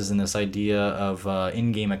boxes and this idea of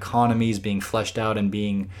in-game economies being fleshed out and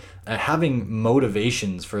being having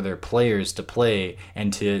motivations for their players to play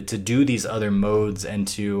and to do these other modes and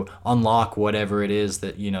to unlock whatever it is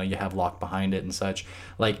that you have locked behind it and such.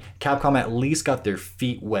 Like, Capcom at least got their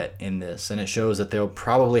feet wet in this, and it shows that they'll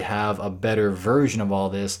probably have a better version of all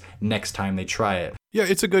this next time they try it. Yeah,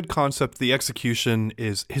 it's a good concept. The execution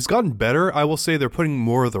has gotten better. I will say they're putting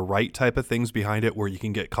more of the right type of things behind it, where you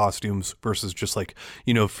can get costumes versus just like,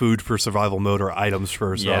 food for survival mode or items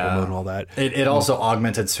for survival mode and all that. It also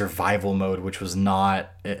augmented survival mode, which was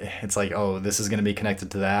not, it's like, oh, this is going to be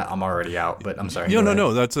connected to that. I'm already out, but I'm sorry.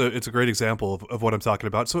 No. It's a great example of what I'm talking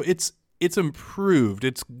about. So it's improved.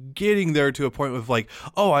 It's getting there to a point with like,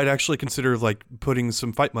 oh, I'd actually consider like putting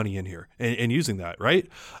some fight money in here and using that, right?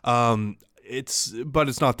 But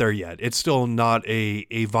it's not there yet. It's still not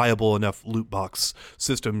a viable enough loot box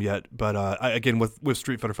system yet. But again, with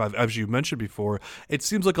Street Fighter V, as you mentioned before, it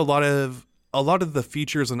seems like a lot of the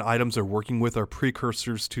features and items they're working with are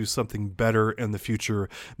precursors to something better in the future,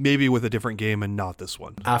 maybe with a different game and not this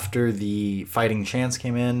one. After the Fighting Chance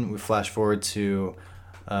came in, we flash forward to,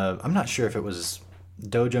 I'm not sure if it was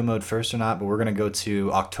dojo mode first or not, but we're going to go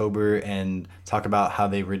to October and talk about how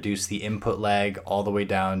they reduced the input lag all the way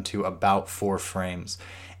down to about 4 frames.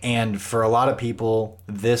 And for a lot of people,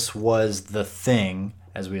 this was the thing,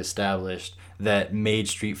 as we established, that made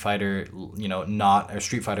Street Fighter,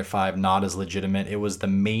 Street Fighter V not as legitimate. It was the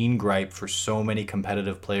main gripe for so many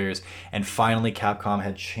competitive players, and finally Capcom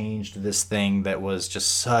had changed this thing that was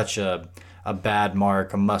just such a bad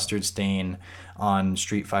mark, a mustard stain on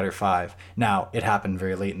Street Fighter V. Now, it happened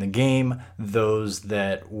very late in the game. Those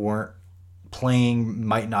that weren't playing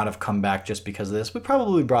might not have come back just because of this, but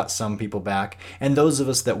probably brought some people back. And those of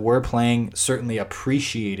us that were playing certainly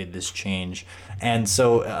appreciated this change. And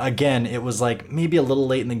so, again, it was like maybe a little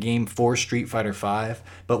late in the game for Street Fighter V,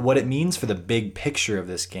 but what it means for the big picture of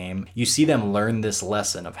this game, you see them learn this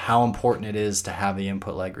lesson of how important it is to have the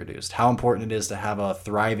input lag reduced, how important it is to have a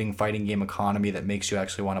thriving fighting game economy that makes you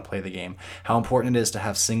actually want to play the game, how important it is to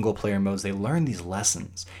have single player modes. They learn these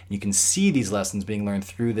lessons. You can see these lessons being learned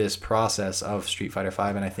through this process process of Street Fighter V,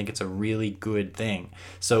 and I think it's a really good thing.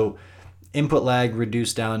 So input lag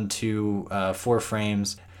reduced down to 4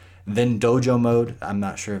 frames. Then dojo mode, I'm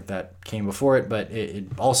not sure if that came before it, but it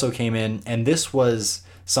also came in. And this was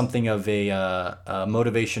something of a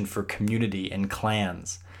motivation for community and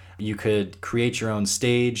clans. You could create your own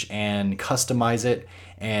stage and customize it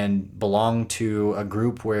and belong to a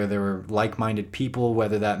group where there were like-minded people,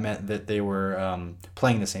 whether that meant that they were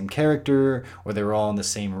playing the same character or they were all in the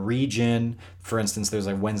same region. For instance, there's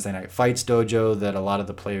like Wednesday Night Fights dojo that a lot of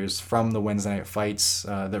the players from the Wednesday Night Fights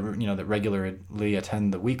that regularly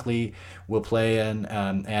attend the weekly will play in,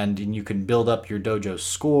 and you can build up your dojo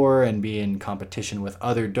score and be in competition with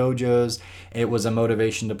other dojos. It was a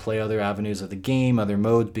motivation to play other avenues of the game, other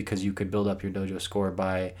modes, because you could build up your dojo score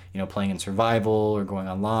by playing in survival or going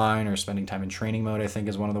online or spending time in training mode, I think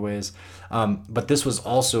is one of the ways. But this was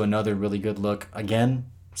also another really good look. Again,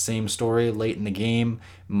 same story late in the game,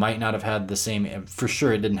 might not have had the same, for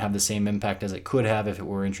sure it didn't have the same impact as it could have if it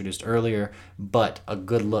were introduced earlier, but a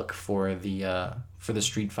good look for the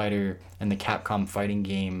Street Fighter and the Capcom fighting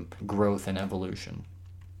game growth and evolution.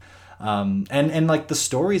 And like the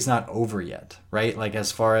story's not over yet, right? Like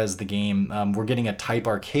as far as the game, we're getting a Type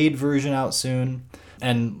Arcade version out soon.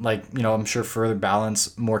 And I'm sure further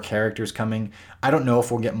balance, more characters coming. I don't know if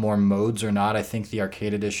we'll get more modes or not. I think the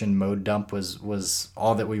Arcade Edition mode dump was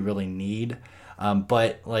all that we really need.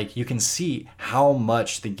 But you can see how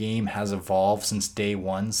much the game has evolved since day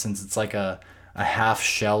one, since it's like a half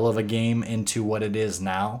shell of a game into what it is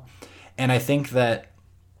now. And I think that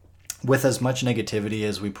with as much negativity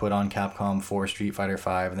as we put on Capcom for Street Fighter V,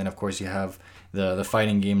 and then of course you have the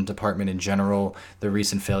fighting game department in general, the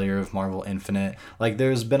recent failure of Marvel Infinite,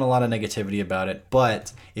 there's been a lot of negativity about it.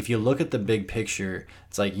 But if you look at the big picture,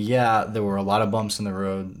 it's there were a lot of bumps in the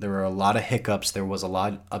road, there were a lot of hiccups, there was a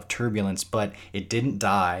lot of turbulence, but it didn't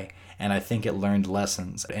die. And I think it learned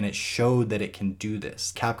lessons, and it showed that it can do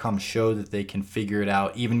this. Capcom showed that they can figure it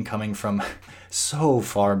out, even coming from so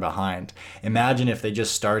far behind. Imagine if they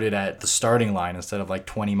just started at the starting line instead of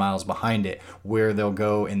 20 miles behind it, where they'll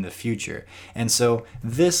go in the future. And so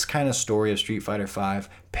this kind of story of Street Fighter V,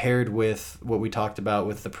 paired with what we talked about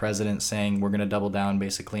with the president saying we're going to double down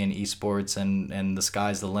basically in esports and the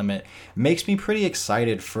sky's the limit, makes me pretty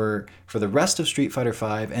excited for the rest of Street Fighter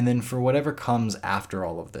V and then for whatever comes after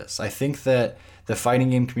all of this. I think that the fighting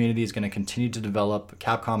game community is going to continue to develop.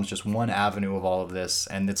 Capcom's just one avenue of all of this,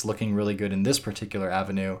 and it's looking really good in this particular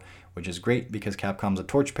avenue, which is great because Capcom's a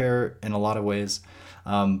torchbearer in a lot of ways.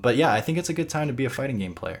 But yeah, I think it's a good time to be a fighting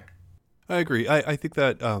game player. I agree. I think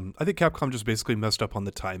that I think Capcom just basically messed up on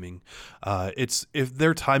the timing. If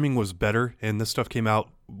their timing was better and this stuff came out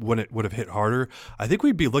when it would have hit harder, I think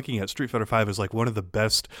we'd be looking at Street Fighter V as one of the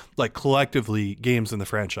best collectively games in the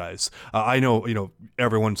franchise. I know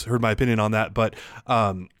everyone's heard my opinion on that, but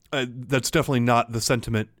that's definitely not the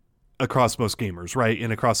sentiment across most gamers, right?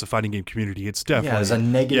 And across the fighting game community, it's definitely there's a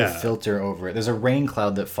negative filter over it. There's a rain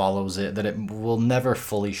cloud that follows it that it will never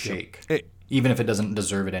fully shake. Even if it doesn't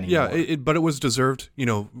deserve it anymore. Yeah, but it was deserved,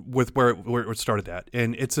 with where it started at.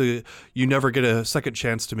 And you never get a second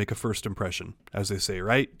chance to make a first impression, as they say,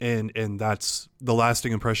 right? And that's the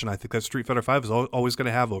lasting impression I think that Street Fighter V is always going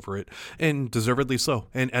to have over it, and deservedly so.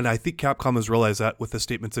 And I think Capcom has realized that with the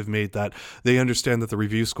statements they've made, that they understand that the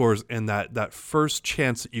review scores and that first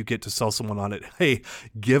chance that you get to sell someone on it, hey,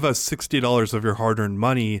 give us $60 of your hard-earned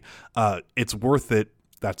money, it's worth it.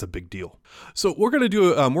 That's a big deal. So we're going to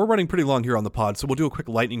do, we're running pretty long here on the pod, so we'll do a quick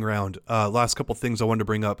lightning round. Last couple things I wanted to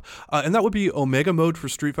bring up. And that would be Omega Mode for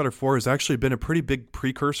Street Fighter 4 has actually been a pretty big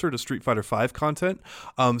precursor to Street Fighter 5 content.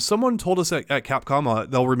 Someone told us at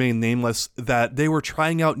Capcom, they'll remain nameless, that they were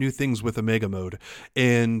trying out new things with Omega Mode.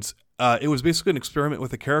 And it was basically an experiment with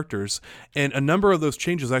the characters, and a number of those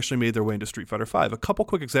changes actually made their way into Street Fighter V. A couple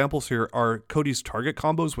quick examples here are Cody's target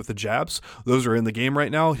combos with the jabs. Those are in the game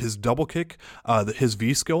right now. His double kick, his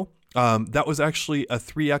V skill. That was actually a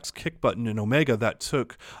 3x kick button in Omega that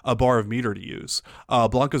took a bar of meter to use.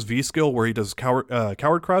 Blanca's V skill, where he does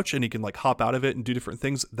coward crouch and he can hop out of it and do different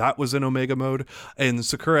things, that was in Omega mode. And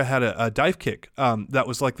Sakura had a dive kick that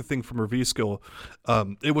was the thing from her V skill.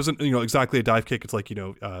 It wasn't exactly a dive kick. It's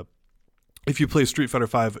if you play Street Fighter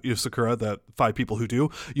V, Sakura, the 5 people who do,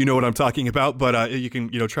 you know what I'm talking about, but you can,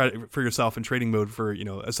 try it for yourself in training mode for,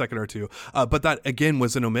 a second or two. But that, again,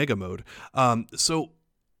 was in Omega mode. So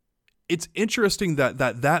it's interesting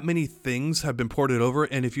that many things have been ported over.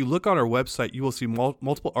 And if you look on our website, you will see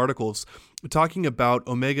multiple articles talking about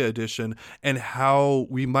Omega Edition and how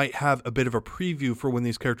we might have a bit of a preview for when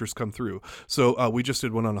these characters come through. So we just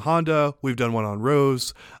did one on Honda. We've done one on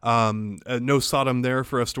Rose. No Sodom there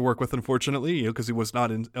for us to work with, unfortunately, because he was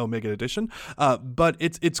not in Omega Edition. But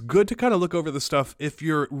it's good to kind of look over the stuff if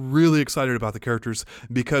you're really excited about the characters,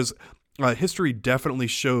 because history definitely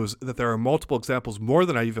shows that there are multiple examples, more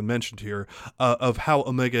than I even mentioned here, of how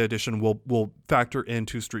Omega Edition will factor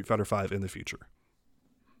into Street Fighter V in the future.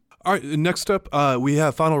 All right, next up, we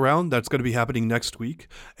have Final Round. That's going to be happening next week.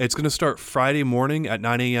 It's going to start Friday morning at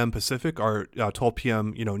 9 a.m. Pacific, or 12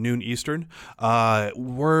 p.m., noon Eastern.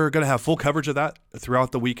 We're going to have full coverage of that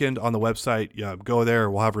throughout the weekend on the website. Go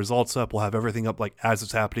there. We'll have results up. We'll have everything up like as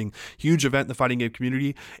it's happening. Huge event in the fighting game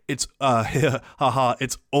community. It's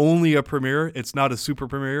it's only a premiere. It's not a super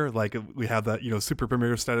premiere like we have that super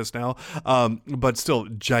premiere status now. But still,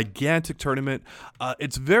 gigantic tournament.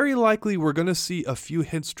 It's very likely we're going to see a few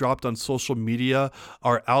hints drop on social media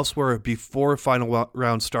or elsewhere before Final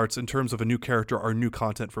Round starts in terms of a new character or new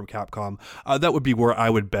content from Capcom. That would be where I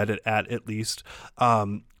would bet it at least.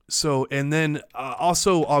 Also,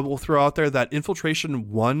 I will throw out there that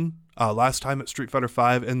Infiltration won last time at Street Fighter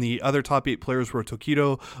V, and the other top 8 players were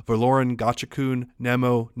Tokido, Valoran, Gachikun,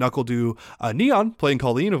 Nemo, NuckleDu, Neon, playing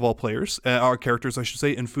Colleen of all players, our characters, I should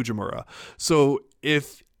say, and Fujimura. So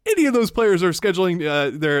if any of those players are scheduling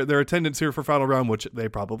their attendance here for Final Round, which they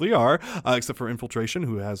probably are, except for Infiltration,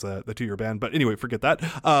 who has the 2-year ban. But anyway, forget that.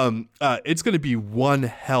 It's going to be one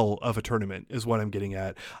hell of a tournament is what I'm getting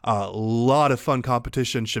at. A lot of fun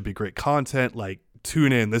competition, should be great content. Like,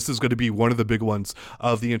 tune in. This is going to be one of the big ones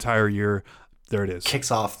of the entire year. There it is. Kicks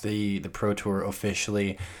off the Pro Tour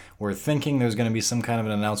officially. We're thinking there's going to be some kind of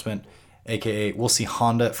an announcement, AKA we'll see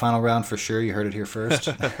Honda at Final Round for sure. You heard it here first.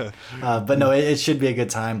 But no, it should be a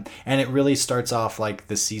good time, and it really starts off like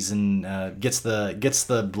the season gets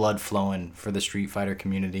the blood flowing for the Street Fighter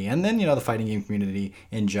community, and then the fighting game community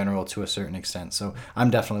in general to a certain extent. So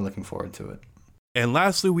I'm definitely looking forward to it. And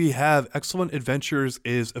lastly, we have Excellent Adventures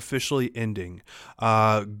is officially ending.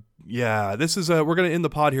 This is we're going to end the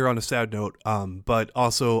pod here on a sad note, but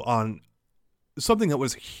also on something that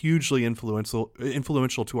was hugely influential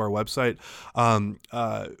to our website.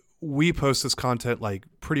 We post this content like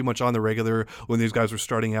pretty much on the regular when these guys were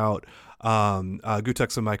starting out.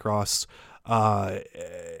 Gutex and Mike Ross.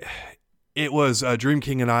 It was Dream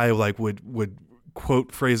King and I would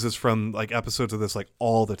quote phrases from like episodes of this like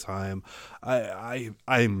all the time. I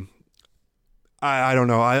don't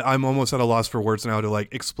know. I'm almost at a loss for words now to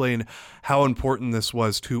like explain how important this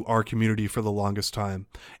was to our community for the longest time,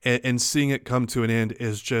 and seeing it come to an end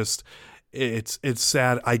is just, it's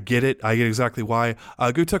sad. I get it. I get exactly why.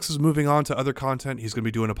 Gutex is moving on to other content. He's going to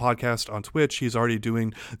be doing a podcast on Twitch. He's already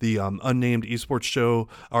doing the unnamed esports show,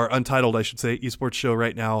 or untitled, I should say, esports show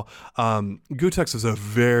right now. Gutex is a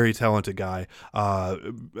very talented guy.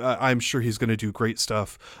 I'm sure he's going to do great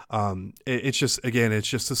stuff. It's just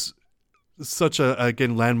this such a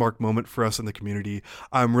landmark moment for us in the community.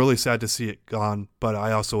 I'm really sad to see it gone, but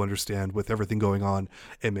I also understand with everything going on,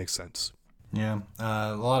 it makes sense. Yeah,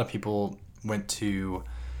 a lot of people went to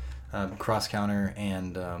Cross Counter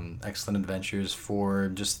and Excellent Adventures for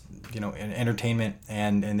just entertainment,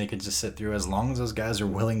 and they could just sit through as long as those guys are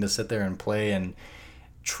willing to sit there and play and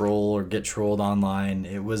troll or get trolled online.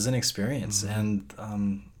 It was an experience, and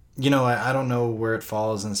I don't know where it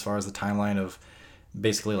falls as far as the timeline of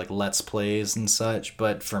basically like Let's Plays and such,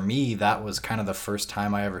 but for me that was kind of the first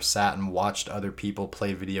time I ever sat and watched other people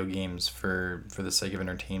play video games for the sake of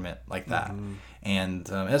entertainment like that. And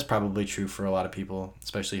that's probably true for a lot of people,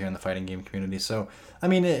 especially here in the fighting game community. So I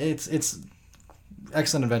mean, it's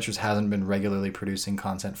Excellent Adventures hasn't been regularly producing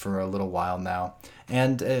content for a little while now,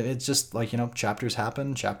 and it's just like chapters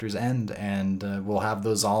happen, chapters end, and we'll have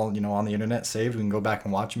those all on the internet saved. We can go back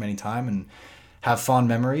and watch them anytime and have fond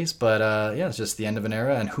memories, but it's just the end of an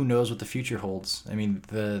era, and who knows what the future holds. I mean,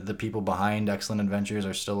 the people behind Excellent Adventures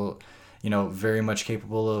are still, very much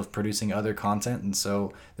capable of producing other content, and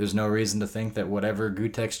so there's no reason to think that whatever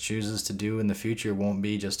Gutex chooses to do in the future won't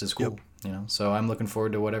be just as cool. So I'm looking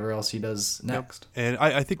forward to whatever else he does next. And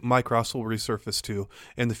I think Mike Ross will resurface too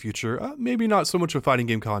in the future. Maybe not so much of fighting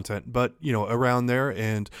game content, but around there.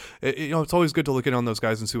 And it's always good to look in on those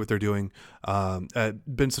guys and see what they're doing.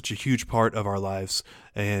 Been such a huge part of our lives,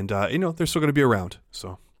 and they're still going to be around.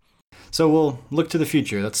 So we'll look to the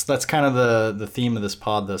future. That's kind of the theme of this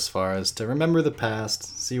pod thus far, is to remember the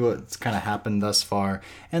past, see what's kind of happened thus far,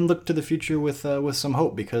 and look to the future with some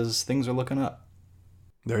hope, because things are looking up.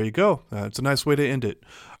 There you go. It's a nice way to end it.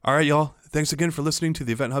 All right, y'all. Thanks again for listening to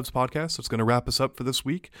the Event Hubs podcast. It's going to wrap us up for this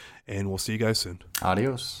week, and we'll see you guys soon.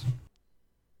 Adios.